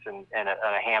Race, and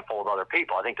a handful of other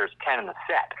people. I think there's 10 in the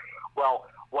set. Well,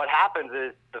 what happens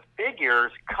is the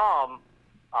figures come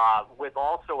with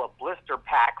also a blister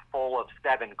pack full of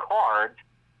 7 cards,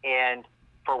 and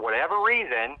for whatever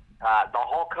reason, the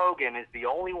Hulk Hogan is the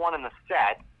only one in the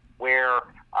set where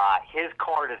his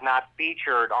card is not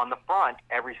featured on the front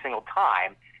every single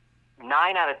time.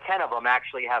 9 out of 10 of them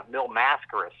actually have Mil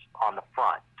Mascaras on the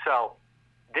front. So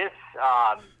this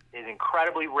is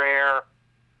incredibly rare.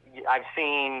 I've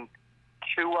seen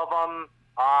 2 of them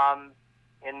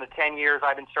in the 10 years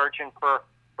I've been searching for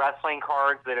wrestling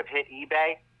cards that have hit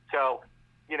eBay. So,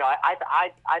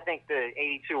 I think the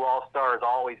 82 All-Star is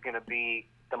always going to be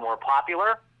the more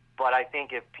popular, but I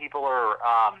think if people are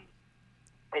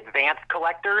advanced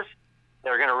collectors,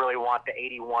 they're going to really want the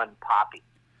 81 Poppy.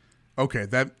 Okay,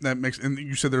 that makes. And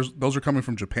you said those are coming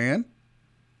from Japan?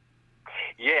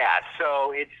 Yeah,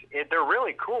 so they're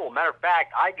really cool. Matter of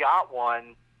fact, I got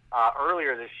one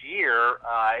earlier this year.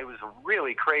 It was a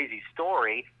really crazy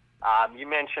story. You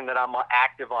mentioned that I'm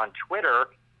active on Twitter.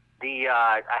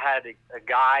 I had a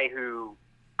guy who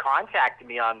contacted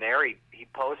me on there. He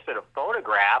posted a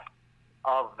photograph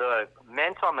of the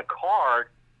mint on the card,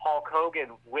 Hulk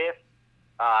Hogan with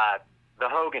the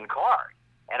Hogan card.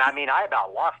 And I mean, I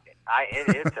about lost it.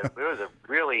 It was a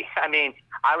really, I mean,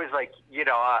 I was like,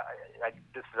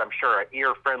 this is, I'm sure, an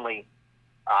ear-friendly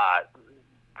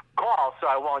call, so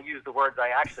I won't use the words I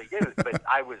actually used, but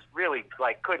I was really,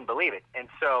 couldn't believe it. And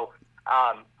so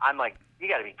I'm like, you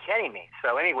got to be kidding me.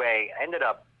 So anyway, I ended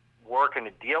up working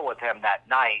a deal with him that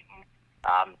night.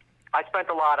 And, I spent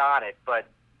a lot on it, but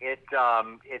it's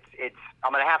I'm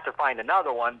going to have to find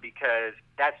another one because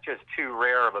that's just too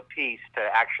rare of a piece to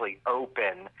actually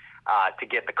open to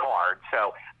get the card.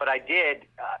 So, but I did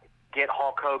get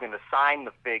Hulk Hogan to sign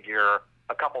the figure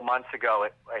a couple months ago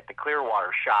at the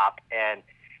Clearwater shop, and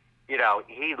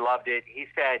he loved it. He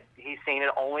said he's seen it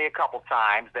only a couple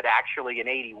times, that actually in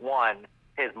 '81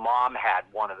 his mom had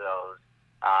one of those.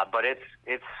 But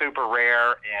it's super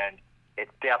rare, and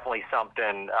it's definitely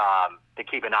something to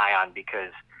keep an eye on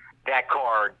because that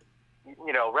card,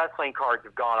 wrestling cards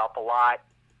have gone up a lot.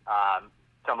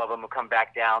 Some of them have come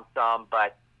back down some,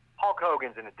 but Hulk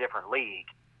Hogan's in a different league.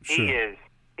 Sure.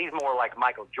 He he's more like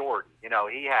Michael Jordan. You know,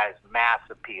 he has mass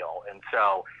appeal. And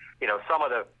so, you know, some of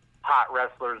the hot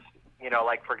wrestlers, you know,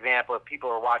 like, for example, if people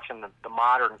are watching the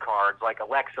modern cards, like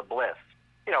Alexa Bliss,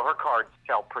 you know, her cards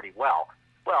sell pretty well.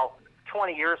 Well,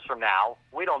 20 years from now,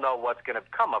 we don't know what's going to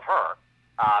come of her.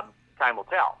 Time will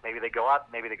tell. Maybe they go up,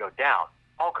 maybe they go down.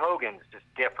 Hulk Hogan's just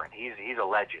different. He's a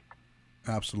legend.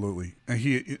 Absolutely. And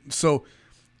he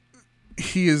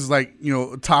is like, you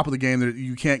know, top of the game. That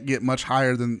you can't get much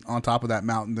higher than on top of that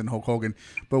mountain than Hulk Hogan.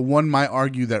 But one might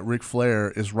argue that Ric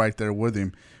Flair is right there with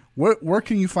him. Where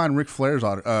can you find Ric Flair's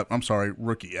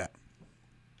rookie at?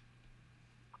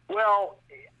 Well,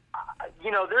 you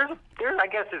know, there's I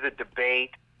guess there's a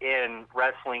debate in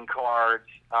wrestling cards.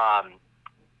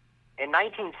 In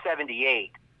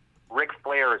 1978, Ric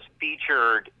Flair is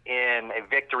featured in a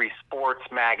Victory Sports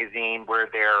magazine where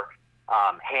they're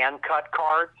hand-cut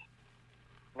cards.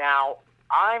 Now,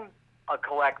 I'm a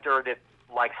collector that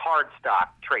likes hard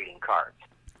stock trading cards.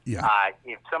 Yeah.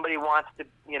 If somebody wants to,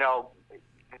 you know,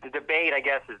 the debate, I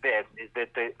guess, is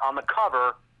that on the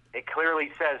cover, it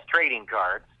clearly says trading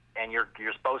cards, and you're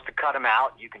supposed to cut them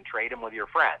out. You can trade them with your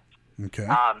friends. Okay.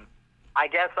 I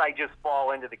guess I just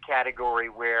fall into the category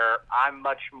where I'm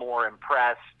much more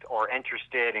impressed or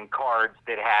interested in cards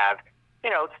that have, you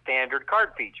know, standard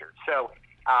card features. So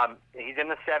he's in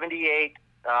the 78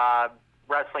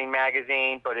 wrestling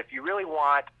magazine, but if you really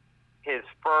want his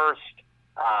first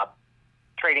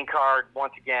trading card,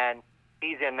 once again,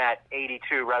 he's in that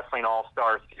 82 Wrestling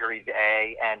All-Star Series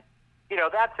A. And, you know,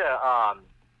 that's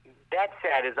that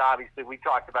set is obviously, we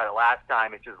talked about it last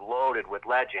time, it's just loaded with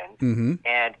legends. Mm-hmm.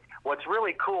 And what's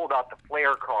really cool about the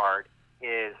Flair card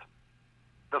is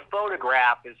the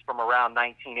photograph is from around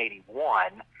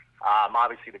 1981.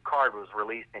 Obviously, the card was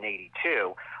released in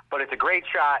 82. But it's a great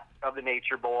shot of the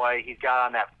Nature Boy. He's got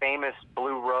on that famous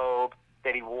blue robe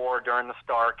that he wore during the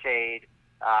Starrcade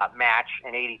match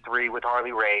in 83 with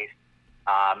Harley Race.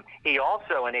 He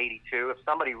also, in 82, if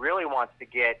somebody really wants to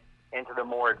get into the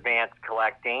more advanced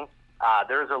collecting,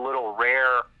 there's a little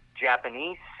rare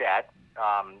Japanese set.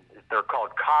 They're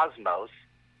called Cosmos,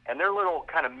 and they're little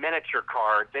kind of miniature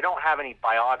cards. They don't have any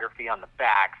biography on the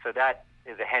back, so that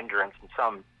is a hindrance in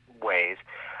some ways.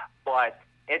 But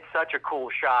it's such a cool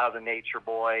shot of the Nature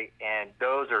Boy, and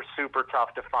those are super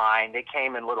tough to find. They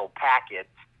came in little packets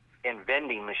in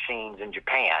vending machines in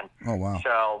Japan. Oh, wow.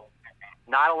 So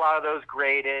not a lot of those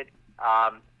graded.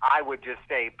 I would just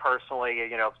say personally,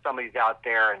 you know, if somebody's out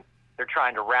there and they're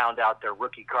trying to round out their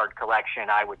rookie card collection,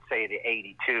 I would say the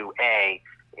 82A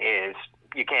is,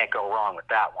 you can't go wrong with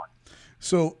that one.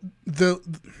 So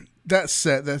that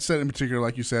set in particular,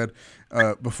 like you said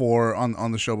before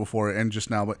on the show before and just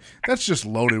now, but that's just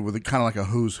loaded with kind of like a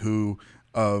who's who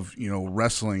of, you know,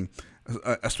 wrestling,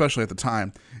 especially at the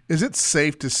time. Is it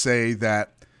safe to say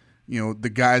that, you know, the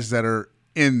guys that are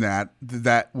in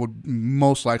that would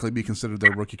most likely be considered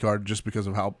their rookie card just because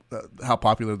of how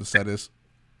popular the set is?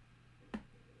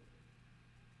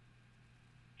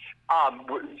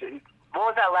 What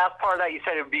was that last part that you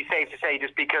said? It would be safe to say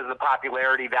just because of the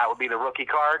popularity that would be the rookie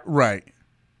card? Right.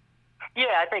 Yeah,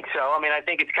 I think so. I mean, I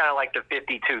think it's kind of like the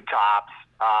 52 Tops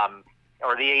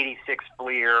or the 86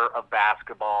 Fleer of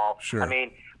basketball. Sure. I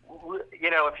mean, you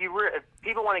know, if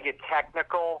people want to get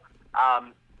technical,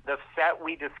 the set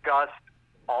we discussed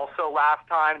also last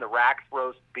time, the Rax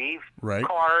Roast Beef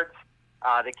cards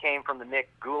that came from the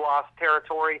Nick Goulas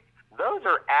territory, those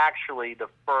are actually the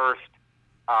first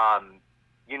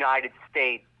United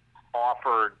States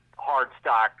offered hard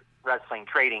stock wrestling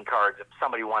trading cards if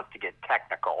somebody wants to get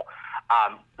technical.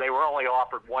 They were only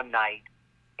offered one night,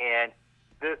 and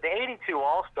the 82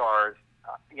 All-Stars,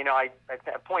 you know, I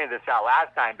pointed this out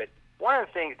last time, but one of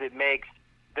the things that makes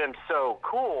them so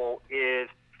cool is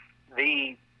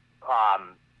the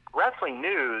Wrestling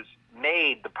News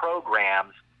made the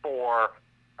programs for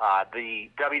the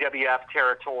WWF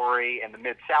territory and the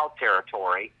Mid-South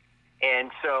territory,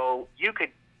 and so you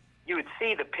would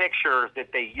see the pictures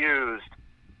that they used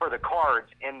for the cards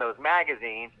in those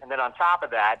magazines, and then on top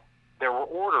of that, there were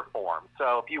order forms.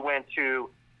 So if you went to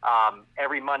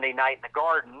every Monday night in the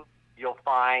Garden, you'll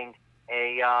find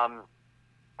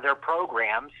their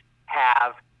programs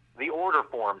have the order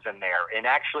forms in there. And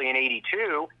actually in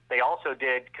 82, they also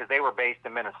did, because they were based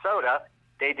in Minnesota,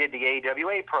 they did the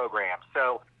AWA program.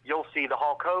 So you'll see the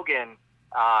Hulk Hogan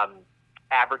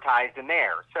advertised in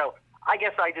there. So I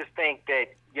guess I just think that,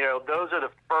 you know, those are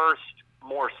the first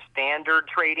more standard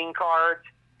trading cards.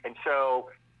 And so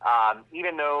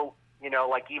even though, you know,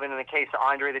 like even in the case of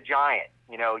Andre the Giant,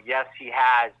 you know, yes, he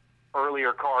has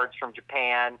earlier cards from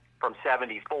Japan from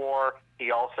 74. He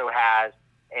also has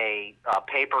a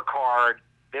paper card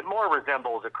that more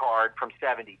resembles a card from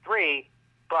 '73.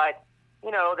 But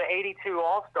the '82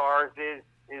 All-Stars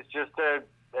is just a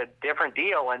different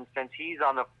deal, and since he's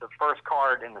on the first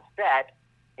card in the set,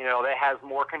 that has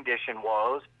more condition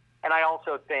woes. And I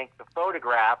also think the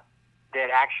photograph that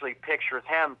actually pictures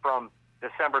him from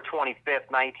December 25th,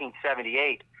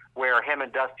 1978, where him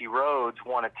and Dusty Rhodes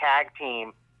won a tag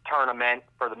team tournament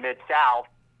for the Mid-South,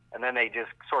 and then they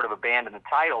just sort of abandoned the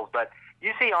titles. But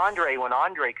you see Andre when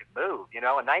Andre could move. In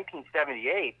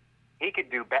 1978, he could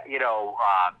do,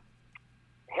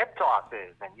 hip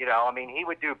tosses, and, he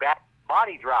would do back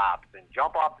body drops and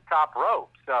jump off the top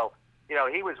rope. So,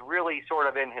 he was really sort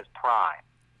of in his prime.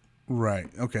 Right.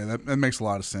 Okay, that makes a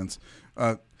lot of sense.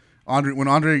 When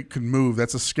Andre could move,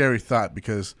 that's a scary thought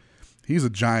because he's a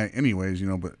giant anyways,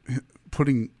 but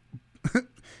putting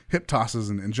hip tosses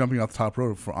and jumping off the top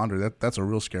rope for Andre, that's a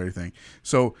real scary thing.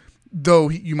 So though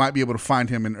you might be able to find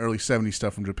him in early 70s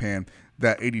stuff from Japan,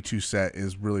 that 82 set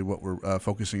is really what we're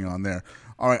focusing on there.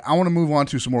 All right, I want to move on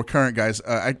to some more current guys.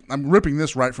 I'm ripping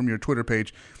this right from your Twitter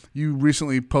page. You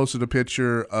recently posted a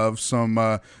picture of some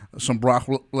Brock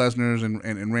Lesnar's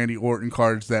and Randy Orton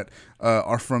cards that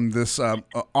are from this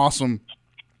awesome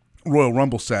Royal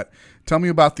Rumble set. Tell me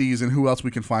about these and who else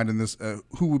we can find in this.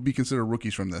 Who would be considered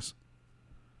rookies from this?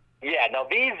 Yeah, no,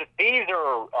 these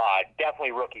are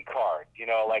definitely rookie cards.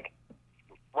 Like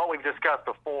what we've discussed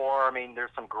before. I mean,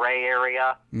 there's some gray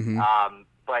area,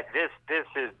 but this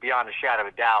is beyond a shadow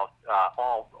of a doubt.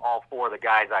 All four of the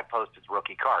guys I posted as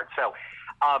rookie cards. So,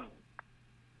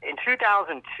 in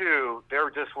 2002, there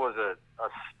just was a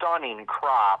stunning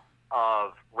crop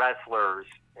of wrestlers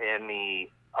in the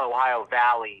Ohio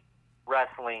Valley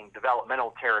wrestling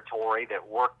developmental territory that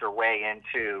worked their way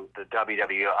into the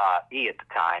WWE at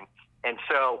the time. And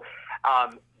so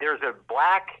there's a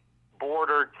black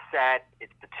bordered set.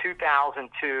 It's the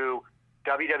 2002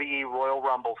 WWE Royal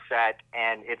Rumble set,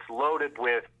 and it's loaded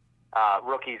with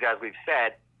rookies, as we've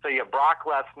said. So you have Brock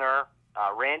Lesnar,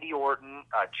 Randy Orton,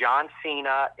 John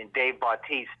Cena, and Dave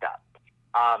Bautista.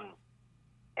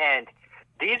 And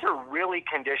these are really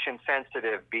condition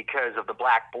sensitive because of the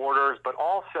black borders, but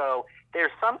also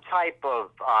there's some type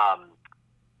of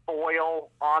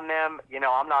foil on them.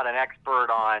 I'm not an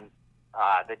expert on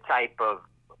the type of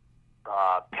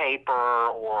paper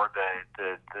or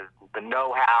the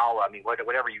know-how. I mean,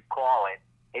 whatever you call it,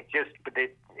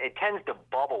 it tends to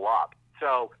bubble up.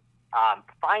 So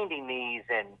finding these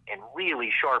in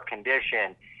really sharp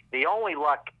condition, the only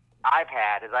luck I've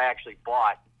had is I actually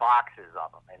bought boxes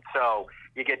of them. And so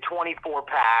you get 24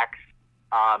 packs.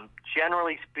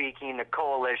 Generally speaking, the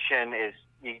coalition is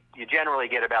you generally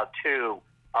get about 2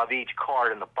 of each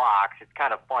card in the box. It's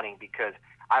kind of funny because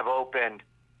I've opened,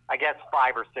 I guess,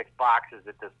 5 or 6 boxes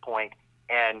at this point,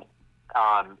 and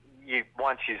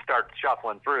once you start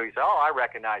shuffling through, you say, "Oh, I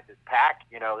recognize this pack.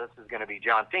 This is going to be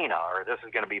John Cena, or this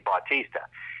is going to be Bautista."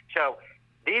 So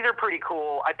these are pretty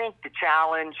cool. I think the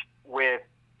challenge with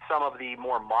some of the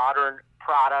more modern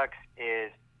products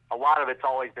is a lot of it's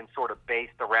always been sort of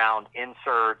based around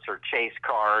inserts or chase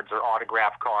cards or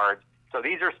autograph cards. So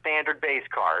these are standard base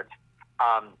cards.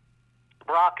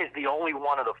 Brock is the only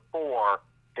one of the 4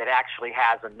 that actually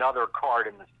has another card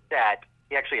in the set.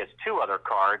 He actually has 2 other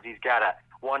cards. He's got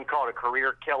one called a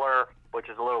Career Killer, which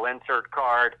is a little insert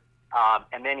card,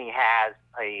 and then he has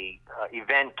a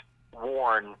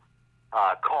event-worn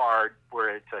card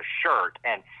where it's a shirt,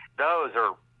 and those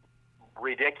are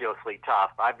ridiculously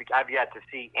tough. I've yet to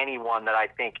see anyone that I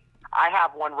think I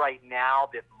have one right now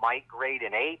that might grade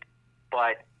an 8,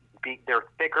 but they're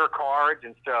thicker cards,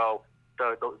 and so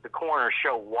the corners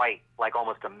show white like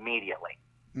almost immediately.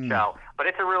 So, but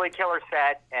it's a really killer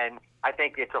set, and I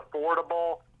think it's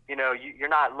affordable. You're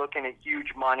not looking at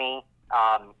huge money.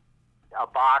 A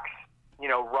box,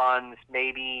 runs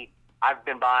maybe. I've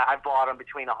bought them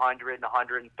between 100 and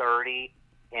 130,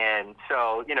 and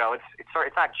so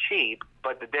it's not cheap.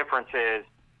 But the difference is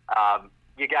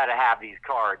you got to have these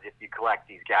cards if you collect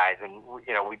these guys. And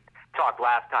we talked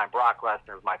last time. Brock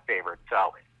Lesnar is my favorite,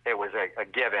 so it was a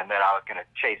given that I was going to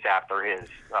chase after his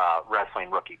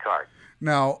wrestling rookie card.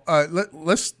 Now,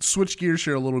 let's switch gears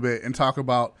here a little bit and talk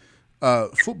about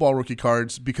football rookie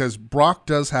cards, because Brock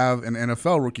does have an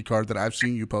NFL rookie card that I've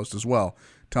seen you post as well.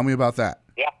 Tell me about that.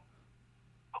 Yeah.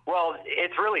 Well,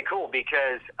 it's really cool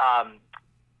because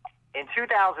in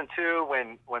 2002,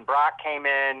 when Brock came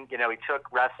in, he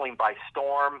took wrestling by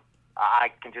storm.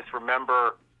 I can just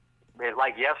remember it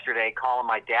like yesterday calling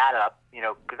my dad up,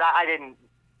 because I didn't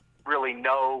really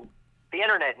know the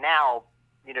internet now.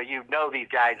 These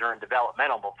guys are in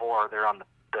developmental before they're on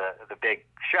the big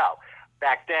show.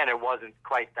 back then it wasn't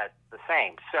quite the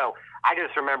same. So I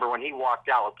just remember when he walked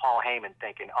out with Paul Heyman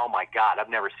thinking, oh my God, I've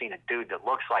never seen a dude that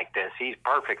looks like this. He's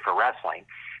perfect for wrestling.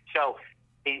 So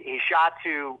he shot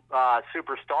to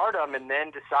superstardom and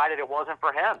then decided it wasn't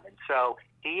for him. And so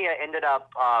he ended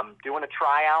up doing a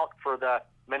tryout for the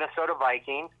Minnesota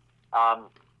Vikings.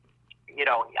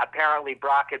 Apparently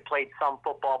Brock had played some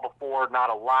football before, not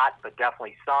a lot, but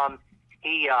definitely some.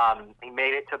 He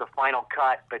made it to the final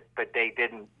cut, but they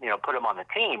didn't, put him on the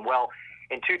team. Well,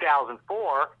 in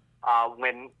 2004,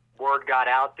 when word got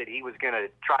out that he was going to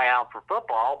try out for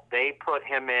football, they put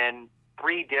him in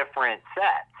 3 different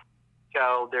sets.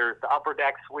 So there's the Upper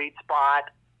Deck Sweet Spot.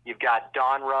 You've got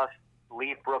Donruss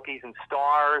Leaf Rookies and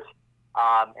Stars,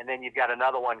 and then you've got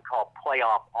another one called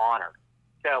Playoff Honor.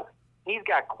 So he's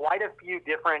got quite a few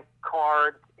different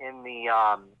cards in the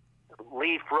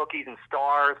Leaf Rookies and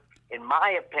Stars. In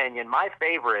my opinion, my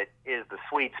favorite is the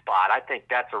Sweet Spot. I think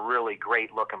that's a really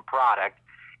great-looking product.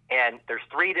 And there's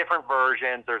 3 different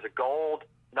versions. There's a gold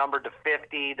numbered to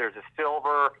 50. There's a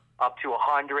silver up to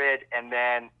 100. And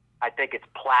then I think it's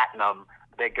platinum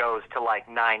that goes to like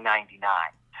 $9.99.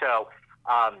 So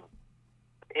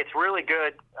it's really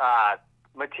good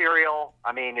material.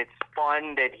 I mean, it's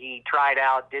fun that he tried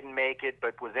out, didn't make it,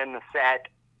 but was in the set.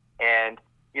 And,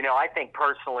 I think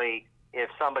personally, if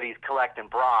somebody's collecting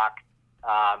Brock,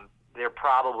 they're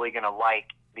probably going to like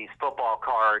these football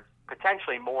cards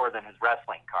potentially more than his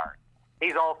wrestling card.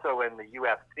 He's also in the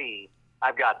UFC.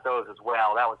 I've got those as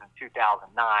well. That was in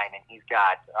 2009, and he's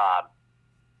got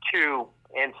 2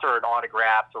 insert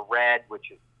autographs, a red,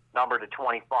 which is numbered to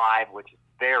 25, which is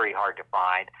very hard to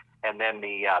find, and then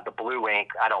the blue ink.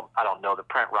 I don't know the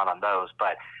print run on those,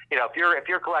 but if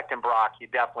you're collecting Brock, you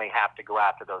definitely have to go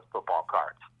after those football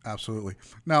cards. Absolutely.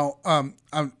 Now,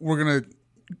 we're gonna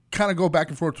kind of go back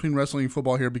and forth between wrestling and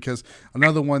football here, because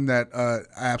another one that I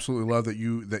absolutely love that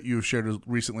you've shared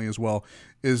recently as well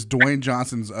is Dwayne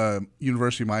Johnson's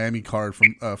University of Miami card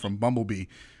from Bumblebee.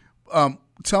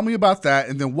 Tell me about that,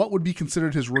 and then what would be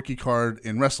considered his rookie card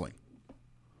in wrestling?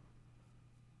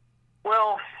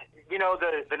 Well, the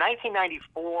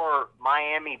 1994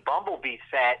 Miami Bumblebee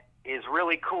set is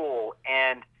really cool,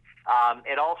 and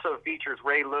it also features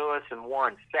Ray Lewis and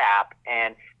Warren Sapp,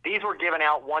 and these were given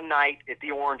out one night at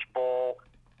the Orange Bowl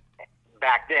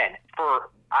back then.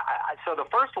 So the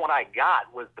first one I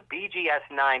got was the BGS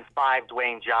 9.5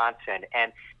 Dwayne Johnson,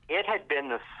 and it had been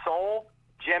the sole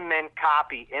Gem Mint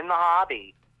copy in the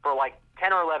hobby for like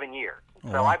 10 or 11 years.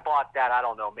 So I bought that, I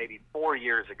don't know, maybe 4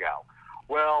 years ago.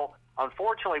 Well,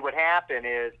 unfortunately what happened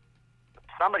is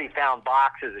somebody found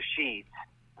boxes of sheets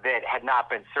that had not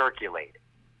been circulated.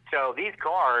 So these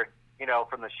cards,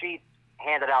 from the sheets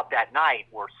handed out that night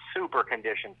were super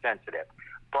condition sensitive.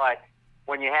 But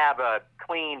when you have a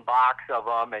clean box of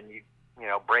them and you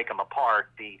break them apart,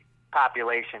 the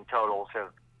population totals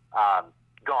have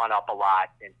gone up a lot.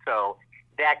 And so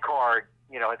that card,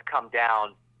 has come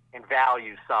down in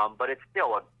value some, but it's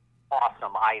still an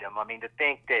awesome item. I mean, to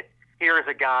think that here's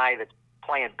a guy that's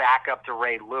playing backup to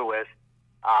Ray Lewis,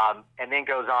 and then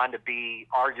goes on to be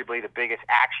arguably the biggest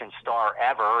action star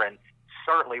ever, and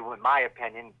certainly, in my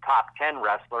opinion, top 10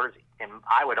 wrestlers, and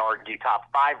I would argue top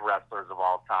 5 wrestlers of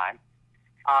all time.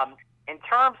 In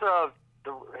terms of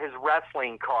his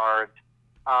wrestling cards,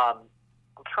 I'm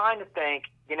trying to think,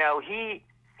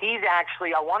 he's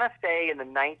actually, I want to say in the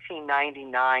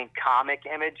 1999 comic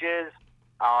images,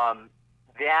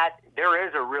 that there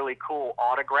is a really cool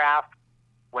autograph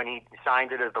when he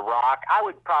signed it as The Rock. I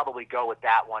would probably go with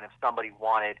that one if somebody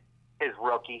wanted his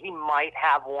rookie. He might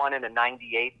have one in a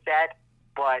 98 set,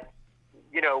 but,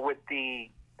 with the,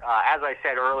 as I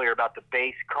said earlier about the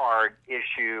base card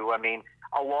issue, I mean,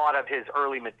 a lot of his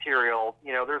early material,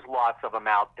 there's lots of them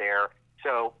out there.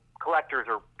 So collectors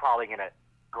are probably going to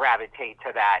gravitate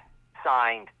to that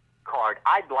signed card.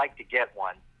 I'd like to get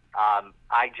one.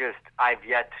 I've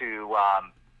yet to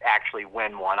actually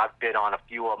win one. I've bid on a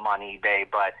few of them on eBay,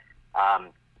 but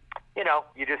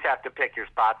you just have to pick your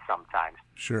spots sometimes.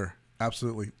 Sure,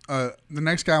 absolutely. The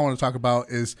next guy I want to talk about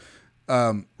is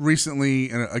recently,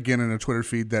 and again in a Twitter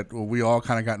feed that we all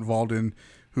kind of got involved in,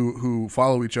 who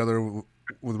follow each other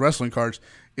with wrestling cards,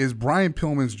 is Brian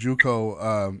Pillman's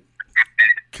JUCO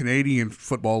Canadian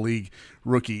Football League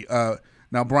rookie.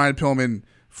 Now, Brian Pillman,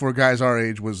 for guys our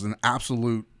age, was an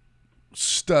absolute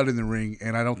stud in the ring,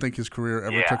 and I don't think his career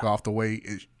ever took off the way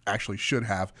it actually should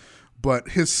have. But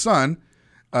his son,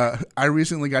 I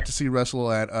recently got to see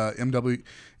wrestle at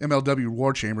MLW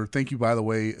War Chamber. Thank you, by the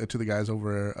way, to the guys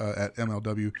over at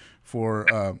MLW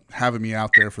for having me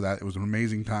out there for that. It was an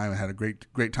amazing time. I had a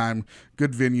great time.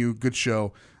 Good venue, good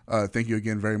show. Thank you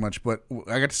again very much. But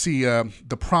I got to see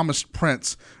the Promised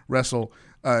Prince wrestle,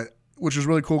 which was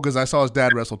really cool because I saw his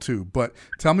dad wrestle too. But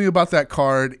tell me about that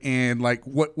card and like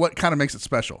what kind of makes it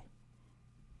special.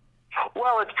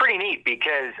 Well, it's pretty neat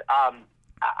because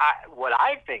what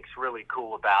I think's really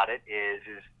cool about it is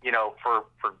for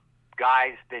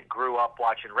guys that grew up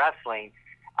watching wrestling,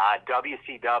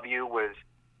 WCW was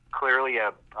clearly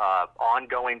a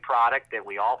ongoing product that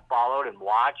we all followed and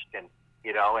watched, and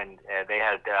they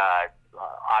had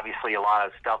obviously a lot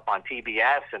of stuff on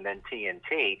TBS and then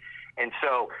TNT. And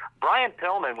so Brian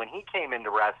Pillman, when he came into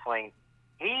wrestling,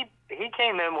 he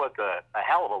came in with a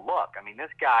hell of a look. I mean,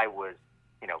 this guy was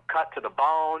cut to the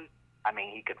bone. I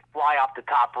mean, he could fly off the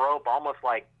top rope almost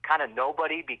like kind of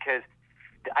nobody, because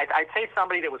I'd say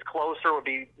somebody that was closer would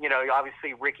be,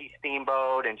 obviously Ricky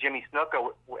Steamboat and Jimmy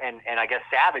Snuka and I guess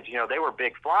Savage, they were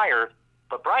big flyers.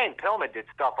 But Brian Pillman did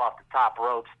stuff off the top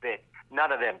ropes that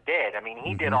none of them did. I mean,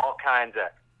 he did all kinds of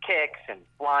kicks and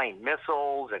flying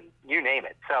missiles and you name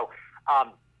it. So,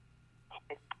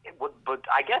 but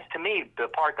I guess to me, the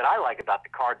part that I like about the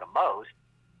card the most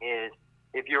is,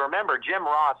 if you remember, Jim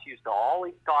Ross used to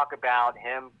always talk about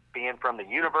him being from the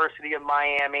University of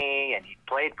Miami, and he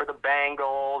played for the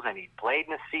Bengals, and he played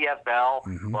in the CFL.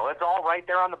 Mm-hmm. Well, it's all right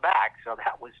there on the back, so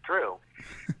that was true.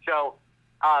 So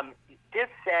this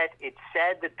set, it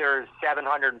said that there's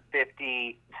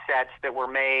 750 sets that were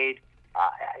made.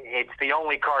 It's the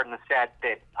only card in the set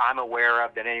that I'm aware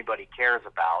of that anybody cares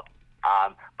about.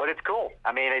 But it's cool.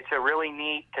 I mean, it's a really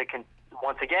neat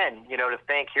once again, to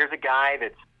think here's a guy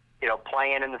that's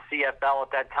playing in the CFL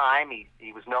at that time.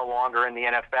 He was no longer in the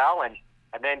NFL, and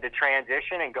then to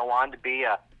transition and go on to be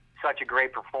such a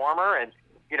great performer. And,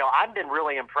 I've been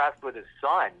really impressed with his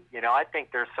son. I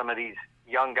think there's some of these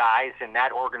young guys in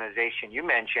that organization you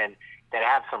mentioned that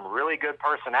have some really good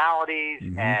personalities,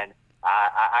 mm-hmm. and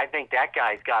I think that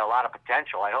guy's got a lot of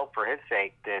potential. I hope for his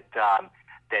sake that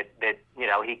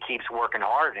he keeps working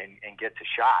hard and gets a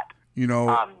shot.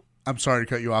 I'm sorry to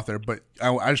cut you off there, but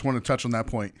I just want to touch on that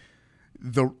point.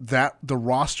 The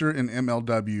roster in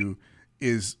MLW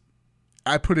is,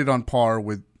 I put it on par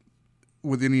with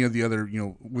any of the other,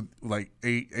 with like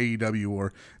AEW,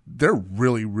 or they're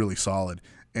really, really solid,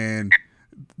 and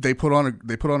they put on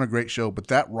a great show. But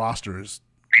that roster is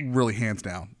really hands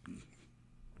down.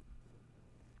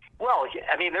 Well,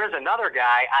 I mean, there's another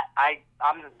guy.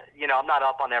 I'm not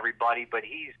up on everybody, but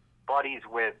he's buddies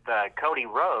with Cody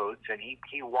Rhodes, and he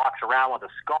walks around with a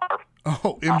scarf.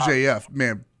 Oh, MJF,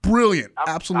 man, brilliant,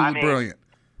 absolutely brilliant.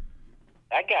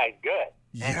 That guy's good.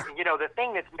 Yeah. And, the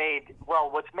thing that's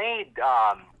what's made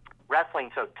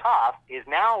wrestling so tough is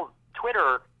now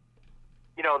Twitter,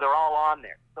 they're all on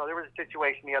there. So there was a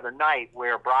situation the other night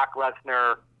where Brock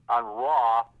Lesnar on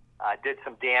Raw did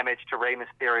some damage to Rey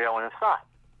Mysterio and his son.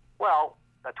 Well,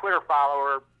 a Twitter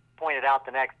follower pointed out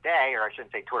the next day, or I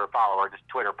shouldn't say Twitter follower, just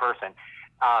Twitter person,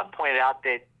 pointed out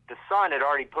that the son had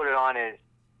already put it on his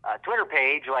Twitter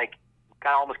page, like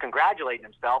kind of almost congratulating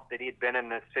himself that he had been in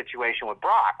this situation with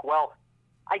Brock. Well,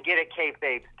 I get it,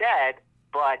 kayfabe said,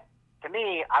 but to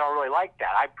me, I don't really like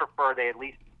that. I prefer they at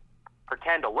least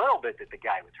pretend a little bit that the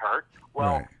guy was hurt.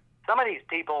 Well, right. Some of these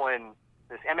people in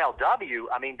this MLW,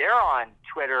 I mean, they're on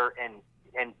Twitter and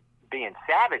being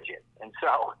savages, and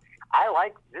so I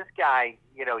like this guy.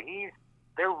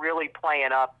 They're really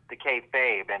playing up the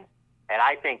kayfabe, and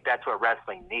I think that's what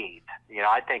wrestling needs.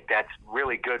 I think that's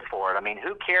really good for it. I mean,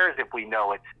 who cares if we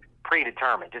know it's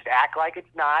predetermined? Just act like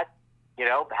it's not.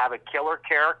 Have a killer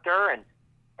character and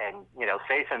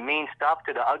say some mean stuff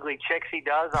to the ugly chicks he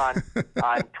does on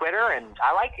Twitter, and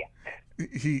I like it.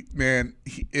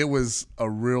 It was a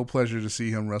real pleasure to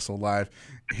see him wrestle live.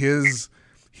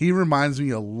 He reminds me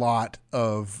a lot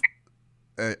of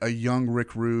a young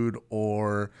Rick Rude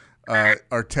or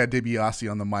Ted DiBiase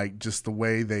on the mic, just the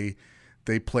way they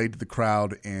played to the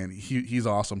crowd, and he's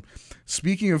awesome.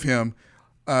 Speaking of him,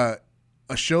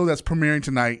 a show that's premiering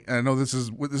tonight, and I know this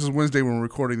is Wednesday when we're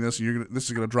recording this, and this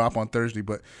is going to drop on Thursday,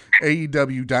 but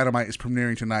AEW Dynamite is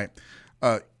premiering tonight.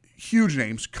 Huge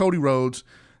names: Cody Rhodes,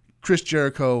 Chris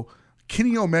Jericho,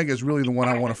 Kenny Omega is really the one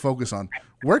I want to focus on.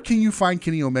 Where can you find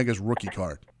Kenny Omega's rookie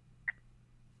card?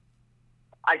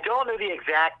 I don't know the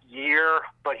exact year,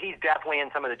 but he's definitely in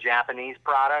some of the Japanese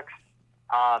products.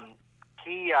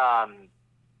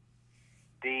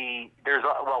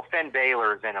 Finn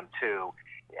Balor's in them too.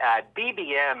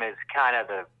 BBM is kind of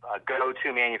a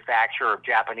go-to manufacturer of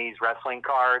Japanese wrestling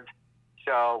cards.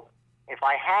 So, if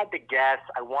I had to guess,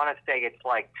 I want to say it's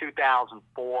like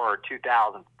 2004 or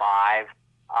 2005.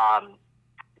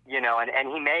 And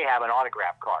he may have an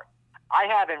autograph card. I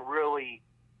haven't really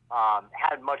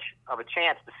had much of a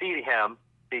chance to see him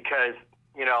because,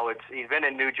 he's been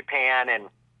in New Japan, and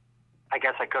I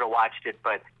guess I could have watched it,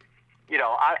 but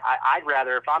I'd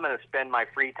rather, if I'm going to spend my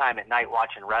free time at night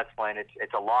watching wrestling,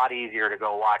 it's a lot easier to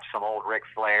go watch some old Ric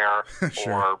Flair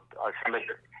Sure. or some,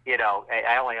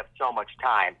 I only have so much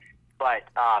time. But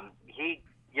he,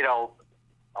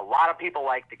 a lot of people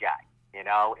like the guy,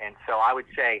 and so I would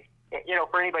say,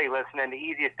 for anybody listening, the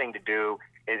easiest thing to do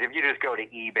is if you just go to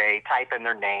eBay, type in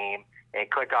their name, and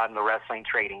click on the wrestling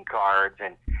trading cards,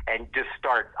 and just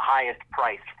start highest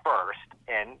price first.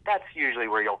 And that's usually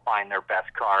where you'll find their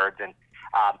best cards. And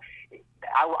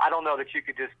I don't know that you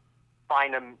could just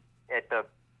find them at the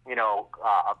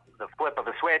flip of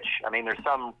a switch. I mean, there's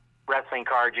some wrestling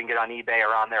cards you can get on eBay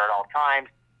or on there at all times,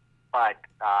 but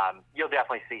you'll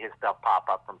definitely see his stuff pop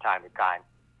up from time to time.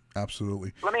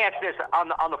 Absolutely. Let me ask you this. On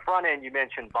the front end, you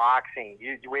mentioned boxing.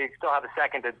 We still have a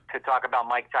second to talk about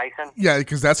Mike Tyson? Yeah,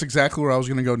 because that's exactly where I was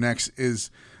going to go next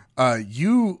is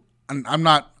you – and I'm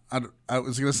not – I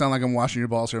was going to sound like I'm washing your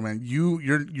balls here, man.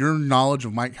 Your knowledge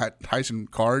of Mike Tyson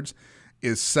cards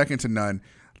is second to none.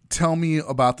 Tell me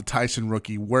about the Tyson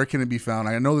rookie. Where can it be found?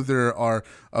 I know that there are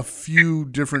a few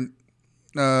different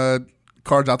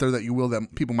cards out there that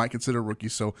people might consider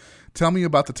rookies. So tell me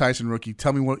about the Tyson rookie.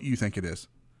 Tell me what you think it is.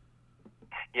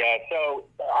 Yeah, so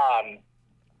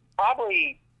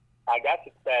probably, I guess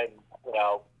it's been,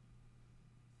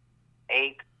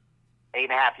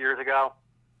 8.5 years ago.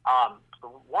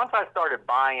 Once I started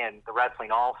buying the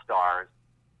Wrestling All-Stars,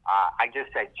 I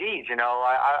just said, geez,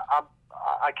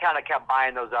 I kind of kept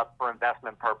buying those up for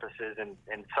investment purposes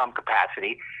in some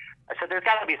capacity. I said, there's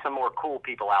got to be some more cool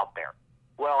people out there.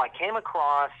 Well, I came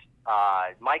across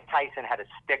Mike Tyson had a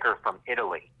sticker from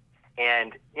Italy.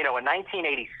 And, in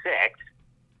 1986,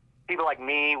 people like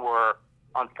me were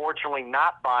unfortunately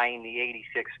not buying the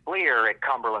 86 Fleer at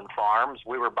Cumberland Farms.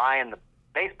 We were buying the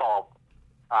baseball,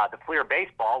 the Fleer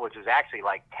baseball, which was actually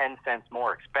like 10 cents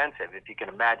more expensive, if you can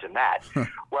imagine that.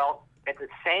 Well, at the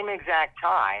same exact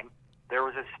time, there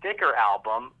was a sticker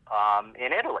album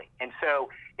in Italy. And so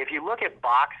if you look at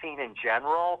boxing in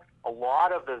general, a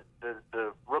lot of the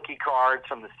rookie cards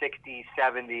from the 60s,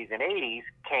 70s, and 80s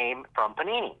came from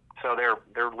Panini. So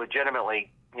they're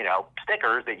legitimately,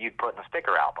 stickers that you'd put in a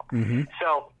sticker album. Mm-hmm.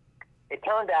 So it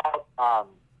turned out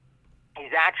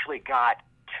he's actually got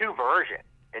two versions.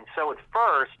 And so at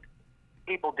first,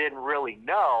 people didn't really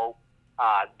know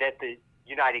that the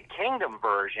United Kingdom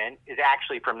version is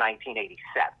actually from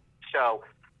 1987. So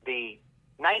the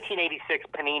 1986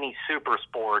 Panini Super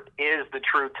Sport is the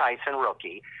true Tyson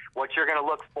rookie. What you're going to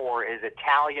look for is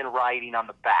Italian writing on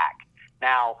the back.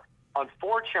 Now,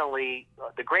 unfortunately,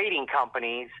 the grading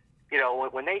companies,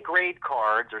 when they grade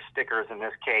cards or stickers in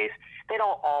this case, they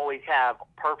don't always have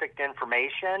perfect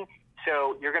information.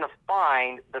 So you're going to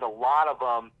find that a lot of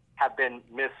them have been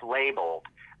mislabeled,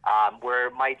 where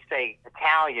it might say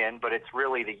Italian, but it's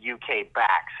really the UK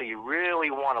back. So you really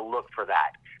want to look for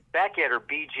that. Beckett or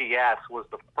BGS was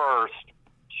the first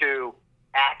to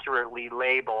accurately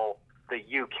label the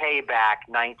UK back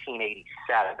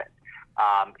 1987.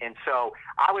 And so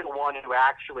I was the one who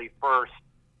actually first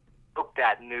took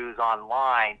that news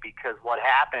online, because what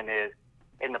happened is,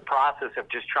 in the process of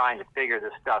just trying to figure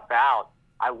this stuff out,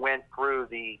 I went through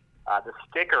the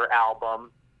sticker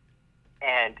album,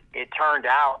 and it turned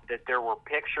out that there were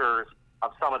pictures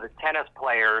of some of the tennis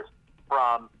players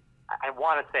from, I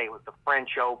want to say it was the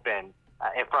French Open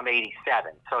from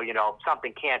 '87. So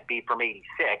something can't be from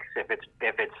 '86 if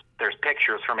there's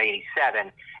pictures from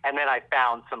 '87. And then I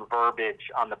found some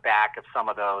verbiage on the back of some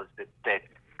of those that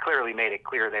clearly made it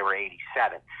clear they were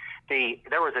 '87.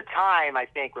 There was a time, I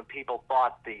think, when people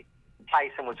thought the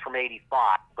Tyson was from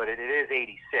 '85, but it is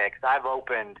 '86. I've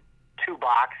opened 2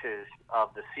 boxes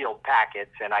of the sealed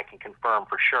packets, and I can confirm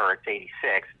for sure it's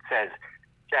 '86. It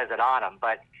says it on them,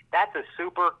 but that's a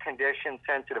super condition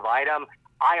sensitive item.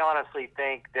 I honestly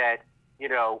think that,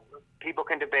 people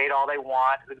can debate all they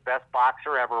want who the best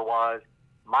boxer ever was.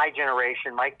 My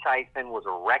generation, Mike Tyson was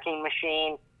a wrecking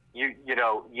machine. You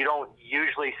don't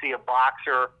usually see a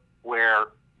boxer where,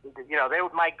 they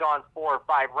might gone 4 or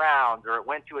 5 rounds or it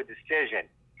went to a decision.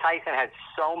 Tyson had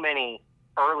so many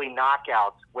early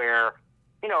knockouts where,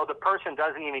 the person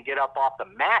doesn't even get up off the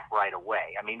mat right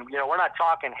away. I mean, we're not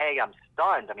talking, hey, I'm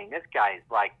stunned. I mean, this guy's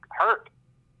like hurt.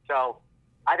 So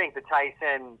I think the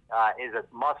Tyson is a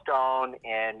must own,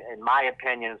 and in my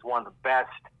opinion, is one of the best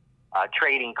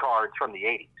trading cards from the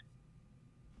 80s.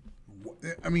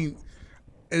 I mean,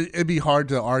 it'd be hard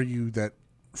to argue that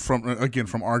from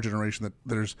our generation that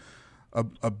there's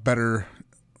a better.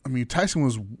 I mean, Tyson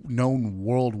was known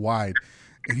worldwide,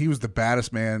 and he was the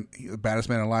baddest man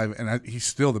alive, and he's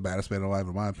still the baddest man alive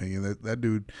in my opinion. That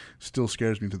dude still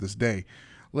scares me to this day.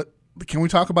 Can we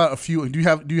talk about a few? Do you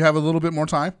have a little bit more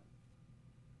time?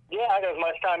 Yeah, I got as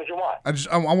much time as you want.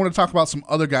 I want to talk about some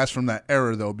other guys from that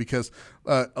era though, because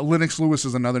Lennox Lewis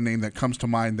is another name that comes to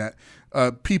mind that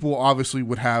people obviously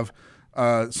would have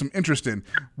some interest in.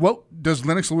 Well, does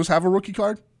Lennox Lewis have a rookie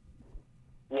card?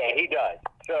 Yeah, he does.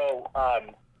 So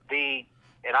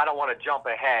and I don't want to jump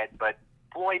ahead, but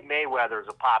Floyd Mayweather is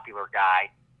a popular guy,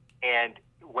 and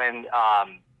when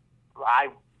I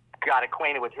got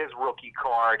acquainted with his rookie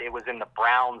card, it was in the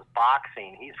Browns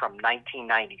boxing. He's from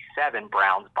 1997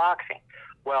 Browns boxing.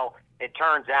 Well, it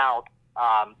turns out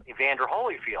Evander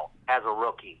Holyfield has a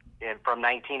rookie from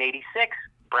 1986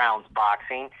 Browns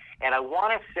boxing, and I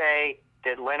want to say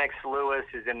that Lennox Lewis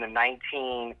is in the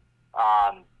 1989.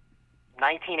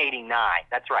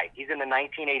 That's right. He's in the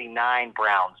 1989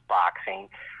 Browns boxing.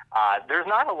 There's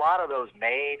not a lot of those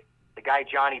made. The guy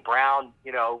Johnny Brown,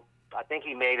 I think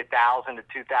he made 1,000 to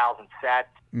 2,000 sets.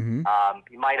 Mm-hmm.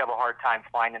 You might have a hard time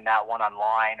finding that one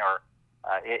online, or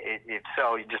if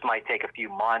so, it just might take a few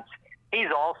months.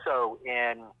 He's also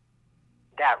in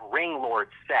that Ring Lord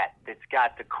set that's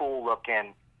got the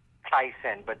cool-looking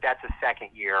Tyson, but that's a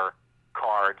second-year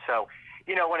card. So,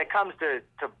 when it comes to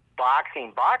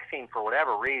boxing for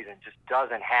whatever reason just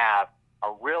doesn't have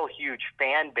a real huge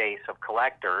fan base of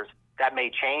collectors. That may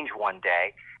change one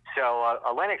day. So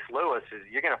Lennox Lewis,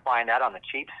 you're going to find that on the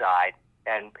cheap side,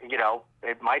 and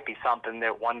it might be something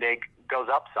that one day goes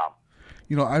up some.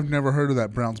 I've never heard of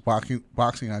that Browns boxing.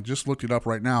 I just looked it up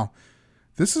right now.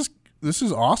 This is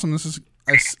awesome.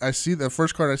 I see the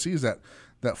first card I see is that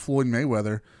Floyd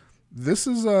Mayweather. This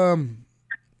is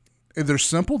they're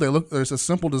simple. There's a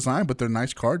simple design, but they're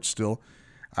nice cards still.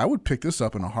 I would pick this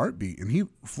up in a heartbeat. And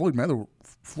Floyd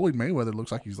Mayweather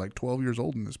looks like he's like 12 years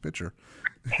old in this picture.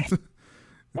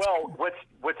 Well,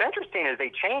 what's interesting is they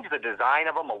changed the design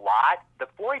of them a lot. The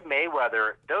Floyd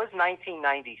Mayweather, those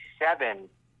 1997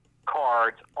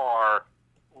 cards are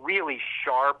really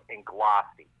sharp and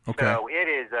glossy. Okay. So it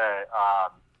is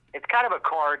it's kind of a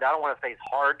card. I don't want to say it's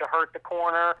hard to hurt the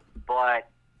corner, but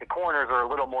the corners are a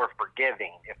little more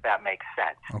forgiving, if that makes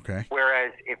sense. Okay.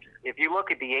 Whereas if you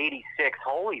look at the 86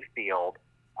 Holyfield,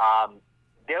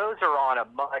 those are on a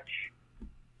much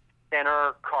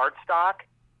thinner cardstock,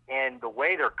 and the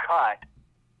way they're cut,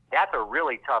 that's a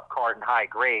really tough card in high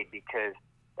grade because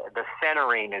the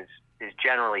centering is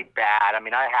generally bad. I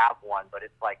mean, I have one, but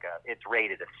it's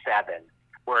rated a 7.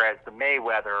 Whereas the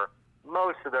Mayweather,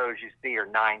 most of those you see are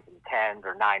 9s and 10s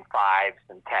or 9 5s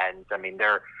and 10s. I mean,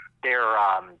 they're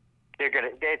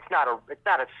gonna. It's not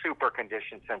a super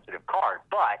condition sensitive card,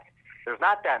 but there's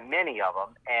not that many of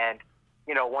them. And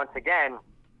once again,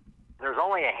 there's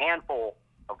only a handful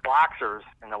of boxers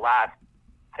in the last,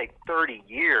 say, 30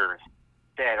 years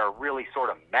that are really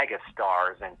sort of mega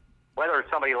stars. And whether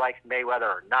somebody likes Mayweather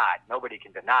or not, nobody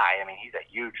can deny. I mean, he's a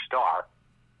huge star.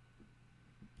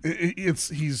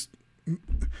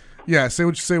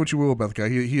 Say what you will about the guy.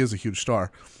 He is a huge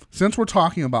star. Since we're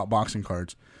talking about boxing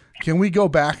cards, can we go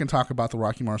back and talk about the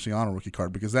Rocky Marciano rookie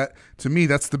card? Because that, to me,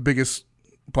 that's the biggest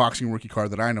boxing rookie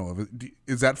card that I know of.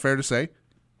 Is that fair to say?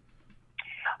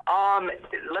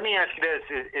 Let me ask you this: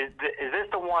 is this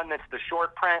the one that's the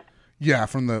short print? Yeah,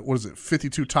 from the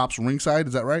 52 Tops ringside.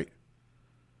 Is that right?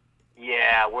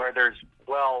 Yeah, where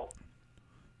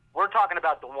we're talking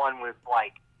about the one with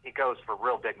it goes for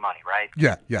real big money, right?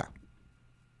 Yeah.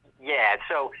 Yeah.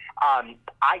 So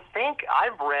I think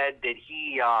I've read that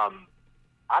he.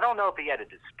 I don't know if he had a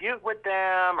dispute with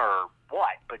them or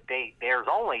what, but there's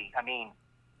only. I mean,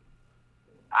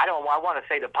 I want to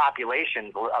say the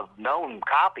population of known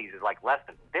copies is less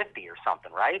than 50 or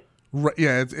something, right? Right.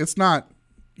 Yeah, it's not.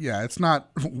 Yeah, it's not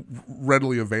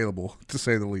readily available, to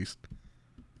say the least.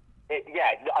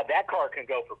 That card can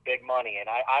go for big money, and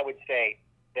I would say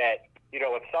that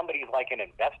if somebody's an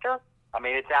investor, I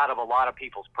mean, it's out of a lot of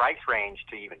people's price range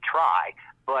to even try.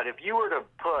 But if you were to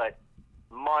put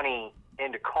money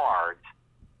into cards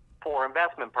for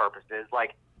investment purposes, a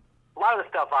lot of the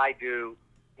stuff I do,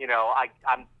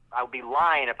 I would be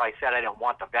lying if I said I didn't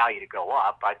want the value to go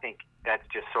up. I think that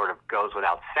just sort of goes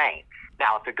without saying.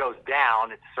 Now, if it goes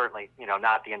down, it's certainly,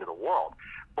 not the end of the world.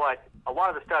 But a lot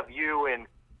of the stuff you and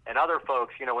other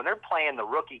folks, when they're playing the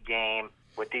rookie game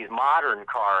with these modern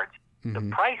cards, the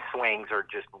price swings are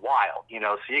just wild,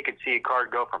 so you could see a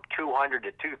card go from 200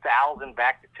 to 2,000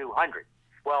 back to 200.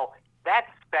 Well, that's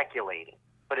speculating.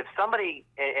 But if somebody,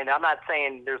 and I'm not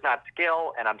saying there's not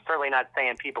skill, and I'm certainly not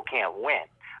saying people can't win,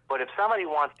 but if somebody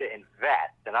wants to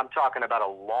invest, and I'm talking about a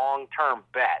long-term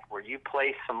bet where you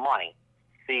place some money,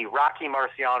 the Rocky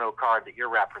Marciano card that you're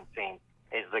referencing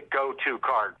is the go-to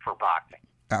card for boxing.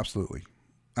 Absolutely.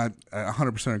 I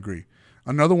 100% agree.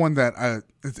 Another one that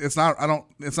it's not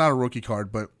a rookie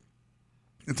card, but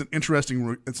it's an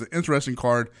interesting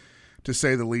card to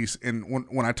say the least. And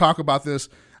when I talk about this,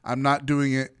 I'm not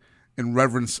doing it in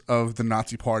reverence of the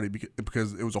Nazi Party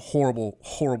because it was a horrible,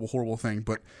 horrible, horrible thing.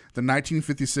 But the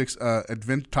 1956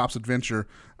 Topps Adventure,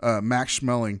 Max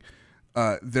Schmeling,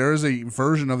 there is a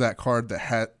version of that card that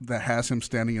has him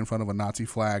standing in front of a Nazi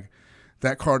flag.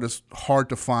 That card is hard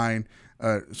to find,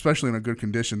 especially in a good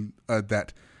condition.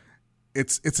 That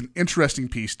it's an interesting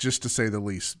piece, just to say the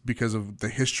least, because of the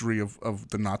history of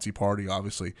the Nazi Party,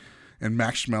 obviously, and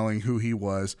Max Schmeling, who he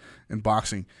was in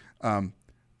boxing.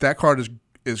 That card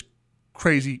is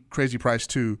crazy price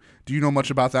too. Do you know much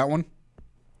about that one?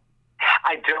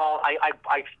 I don't.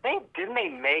 I think did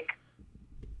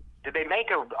they make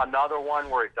another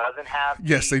one where it doesn't have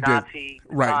yes, the they Nazi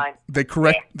did. Right. sign?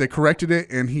 They corrected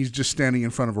it, and he's just standing in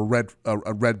front of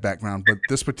a red background. But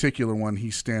this particular one,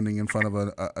 he's standing in front of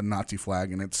a Nazi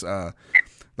flag, and it's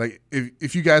like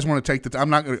if you guys want to take the I'm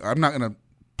not gonna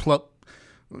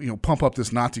pump up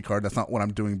this Nazi card. That's not what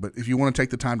I'm doing. But if you want to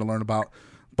take the time to learn about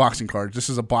boxing cards, this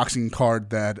is a boxing card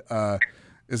that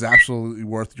is absolutely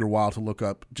worth your while to look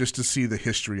up just to see the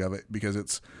history of it, because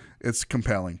it's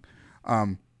compelling.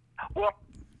 Well,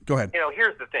 go ahead.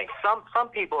 Here's the thing. Some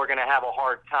people are going to have a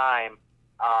hard time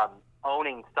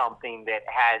owning something that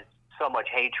has so much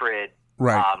hatred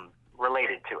right.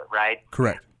 Related to it, right?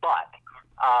 Correct. But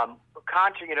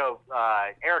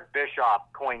Eric Bischoff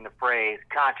coined the phrase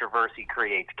 "controversy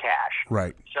creates cash."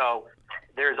 Right. So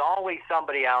there's always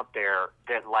somebody out there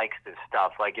that likes this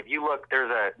stuff. Like if you look,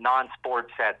 there's a non-sport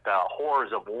set,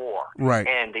 Horrors of War. Right.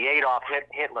 And the Adolf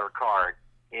Hitler card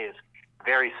is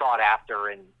very sought after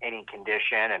in any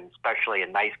condition, and especially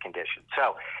in nice condition.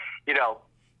 So,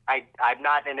 I'm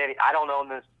not in any. I don't own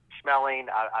this Schmeling.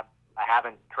 I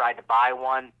haven't tried to buy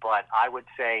one, but I would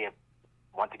say,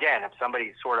 once again, if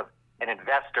somebody's sort of an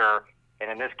investor,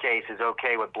 and in this case is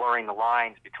okay with blurring the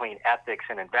lines between ethics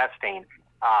and investing,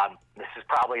 this is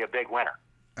probably a big winner.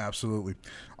 Absolutely.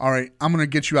 All right, I'm going to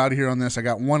get you out of here on this. I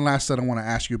got one last set I want to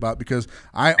ask you about, because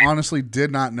I honestly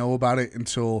did not know about it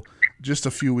until just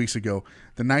a few weeks ago.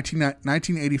 The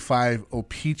 1985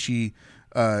 O-Pee-Chee,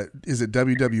 is it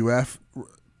WWF?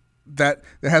 That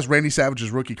has Randy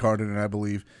Savage's rookie card in it, I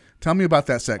believe. Tell me about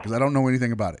that set, because I don't know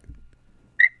anything about it.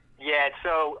 Yeah,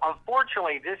 so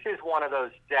unfortunately, this is one of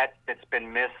those sets that's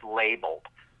been mislabeled.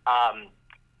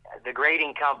 The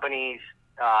grading companies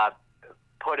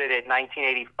put it at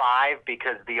 1985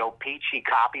 because the O-Pee-Chee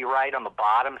copyright on the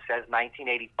bottom says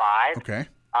 1985. Okay.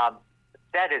 The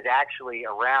set is actually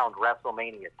around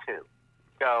WrestleMania 2.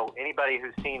 So anybody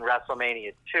who's seen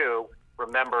WrestleMania 2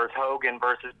 remembers Hogan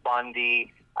versus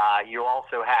Bundy. You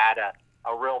also had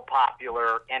a real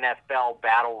popular NFL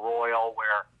Battle Royal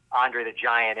where Andre the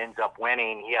Giant ends up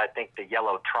winning. He had, I think, the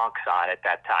yellow trunks on at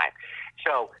that time.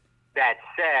 So that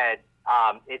said,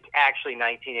 it's actually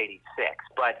 1986.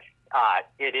 But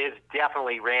it is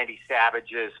definitely Randy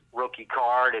Savage's rookie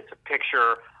card. It's a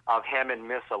picture of him and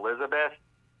Miss Elizabeth.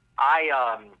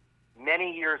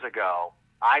 Many years ago,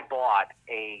 I bought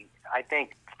I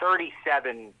think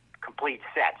 37 complete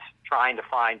sets trying to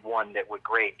find one that would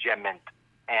grade Gem Mint,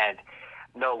 and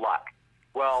no luck.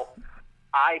 Well,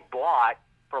 I bought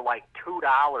for like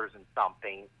 $2 and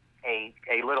something a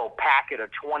little packet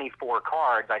of 24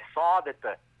 cards. I saw that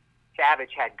the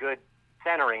Savage had good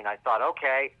centering. I thought,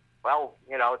 okay, well,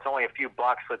 it's only a few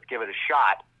bucks. Let's give it a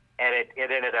shot. And it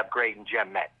ended up grading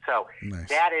Gem Mint. So nice.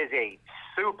 That is a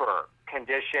super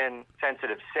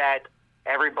condition-sensitive set.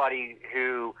 Everybody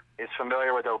who is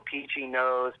familiar with O-Pee-Chee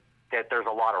knows that there's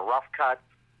a lot of rough cuts,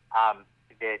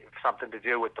 that something to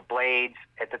do with the blades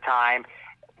at the time.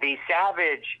 The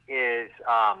Savage is,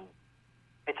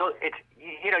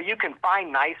 you can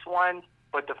find nice ones,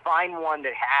 but to find one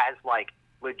that has like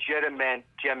legitimate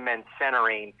Gem Mint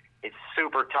centering, it's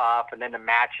super tough. And then to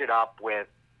match it up with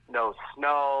no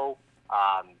snow,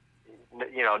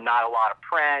 not a lot of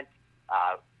print,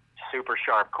 super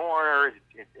sharp corners,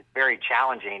 it's very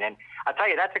challenging. And I'll tell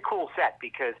you, that's a cool set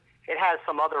because it has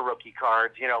some other rookie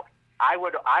cards. I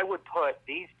would put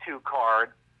these two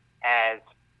cards as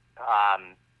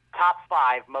top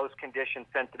 5 most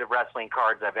condition-sensitive wrestling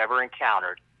cards I've ever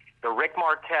encountered. The Rick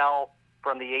Martel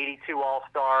from the 82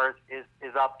 All-Stars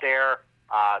is up there.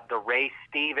 The Ray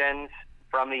Stevens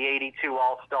from the 82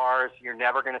 All-Stars. You're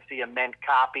never going to see a mint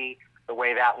copy the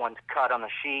way that one's cut on the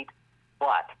sheet.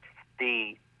 But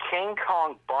the King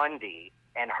Kong Bundy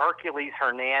and Hercules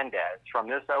Hernandez from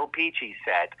this O-Pee-Chee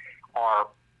set are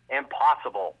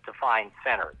impossible to find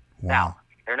centers. Wow. Now,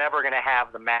 they're never going to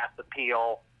have the mass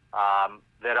appeal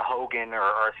that a Hogan or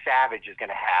a Savage is going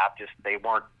to have. Just they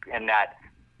weren't in that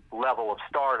level of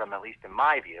stardom, at least in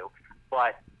my view.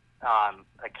 But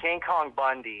a King Kong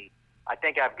Bundy, I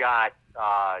think I've got,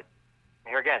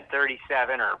 here again,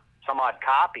 37 or some odd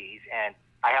copies, and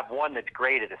I have one that's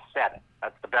graded a 7.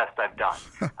 That's the best I've done.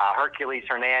 Hercules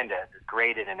Hernandez is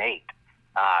graded an 8.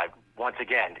 Once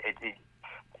again,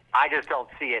 I just don't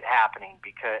see it happening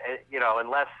because,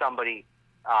 unless somebody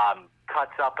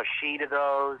cuts up a sheet of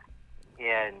those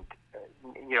and,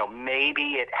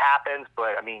 maybe it happens,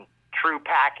 but, I mean, true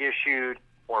pack issued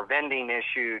or vending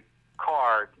issued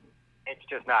cards, it's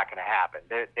just not going to happen.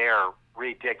 They're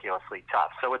ridiculously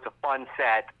tough. So it's a fun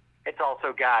set. It's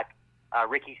also got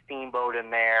Ricky Steamboat in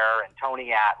there and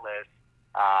Tony Atlas.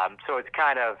 So it's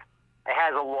it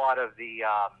has a lot of the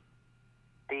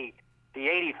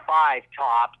 85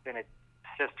 tops in its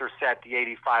sister set, the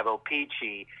 85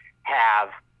 O-Pee-Chee, have,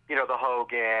 the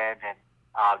Hogan and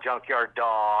Junkyard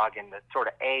Dog and the sort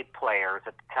of A players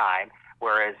at the time,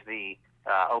 whereas the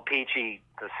O-Pee-Chee,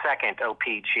 the second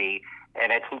O-Pee-Chee,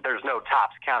 and there's no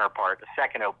tops counterpart. The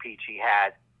second O-Pee-Chee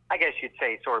had, I guess you'd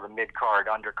say, sort of the mid-card,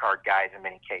 undercard guys in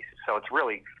many cases. So it's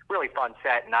really, really fun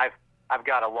set, and I've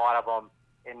got a lot of them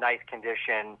in nice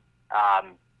condition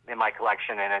in my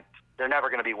collection, and they're never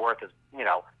going to be worth as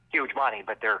huge money,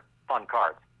 but they're fun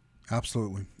cards.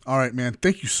 Absolutely. All right, man.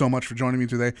 Thank you so much for joining me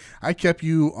today. I kept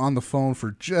you on the phone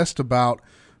for just about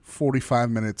 45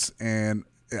 minutes, and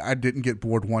I didn't get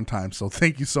bored one time. So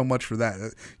thank you so much for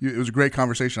that. It was a great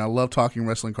conversation. I love talking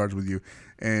wrestling cards with you,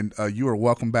 and you are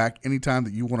welcome back anytime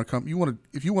that you want to come.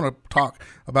 If you want to talk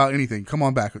about anything, come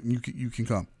on back. You can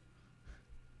come.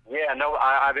 Yeah, no,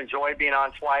 I've enjoyed being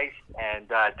on twice, and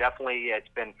definitely it's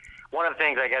been one of the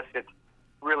things I guess that's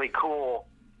really cool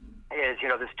is,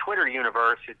 this Twitter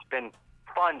universe. It's been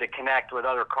fun to connect with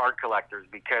other card collectors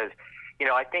because,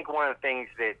 I think one of the things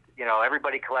that,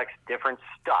 everybody collects different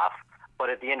stuff, but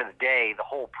at the end of the day, the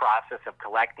whole process of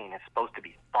collecting is supposed to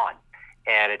be fun.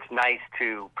 And it's nice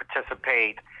to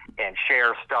participate and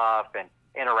share stuff and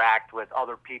interact with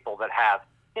other people that have,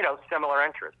 similar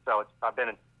interests. So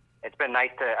it's been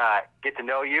nice to get to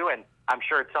know you, and I'm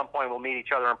sure at some point we'll meet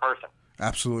each other in person.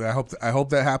 Absolutely. I hope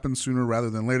that happens sooner rather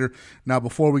than later. Now,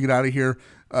 before we get out of here,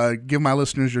 give my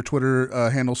listeners your Twitter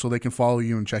handle so they can follow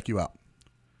you and check you out.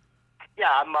 Yeah,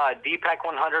 I'm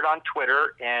DPEC100 on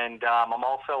Twitter, and I'm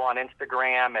also on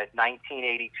Instagram at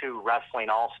 1982 Wrestling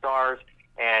All Stars.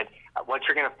 And what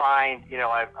you're going to find,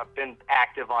 I've been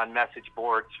active on message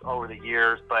boards over the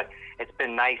years, but it's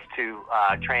been nice to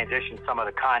transition some of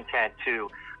the content to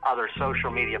other social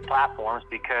media platforms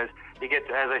because you get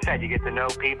to, as I said, you get to know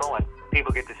people and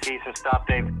people get to see some stuff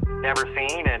they've never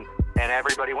seen, and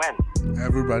everybody wins.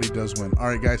 Everybody does win. All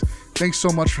right, guys. Thanks so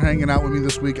much for hanging out with me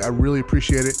this week. I really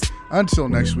appreciate it. Until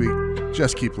next week,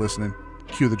 just keep listening.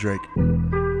 Cue the Drake.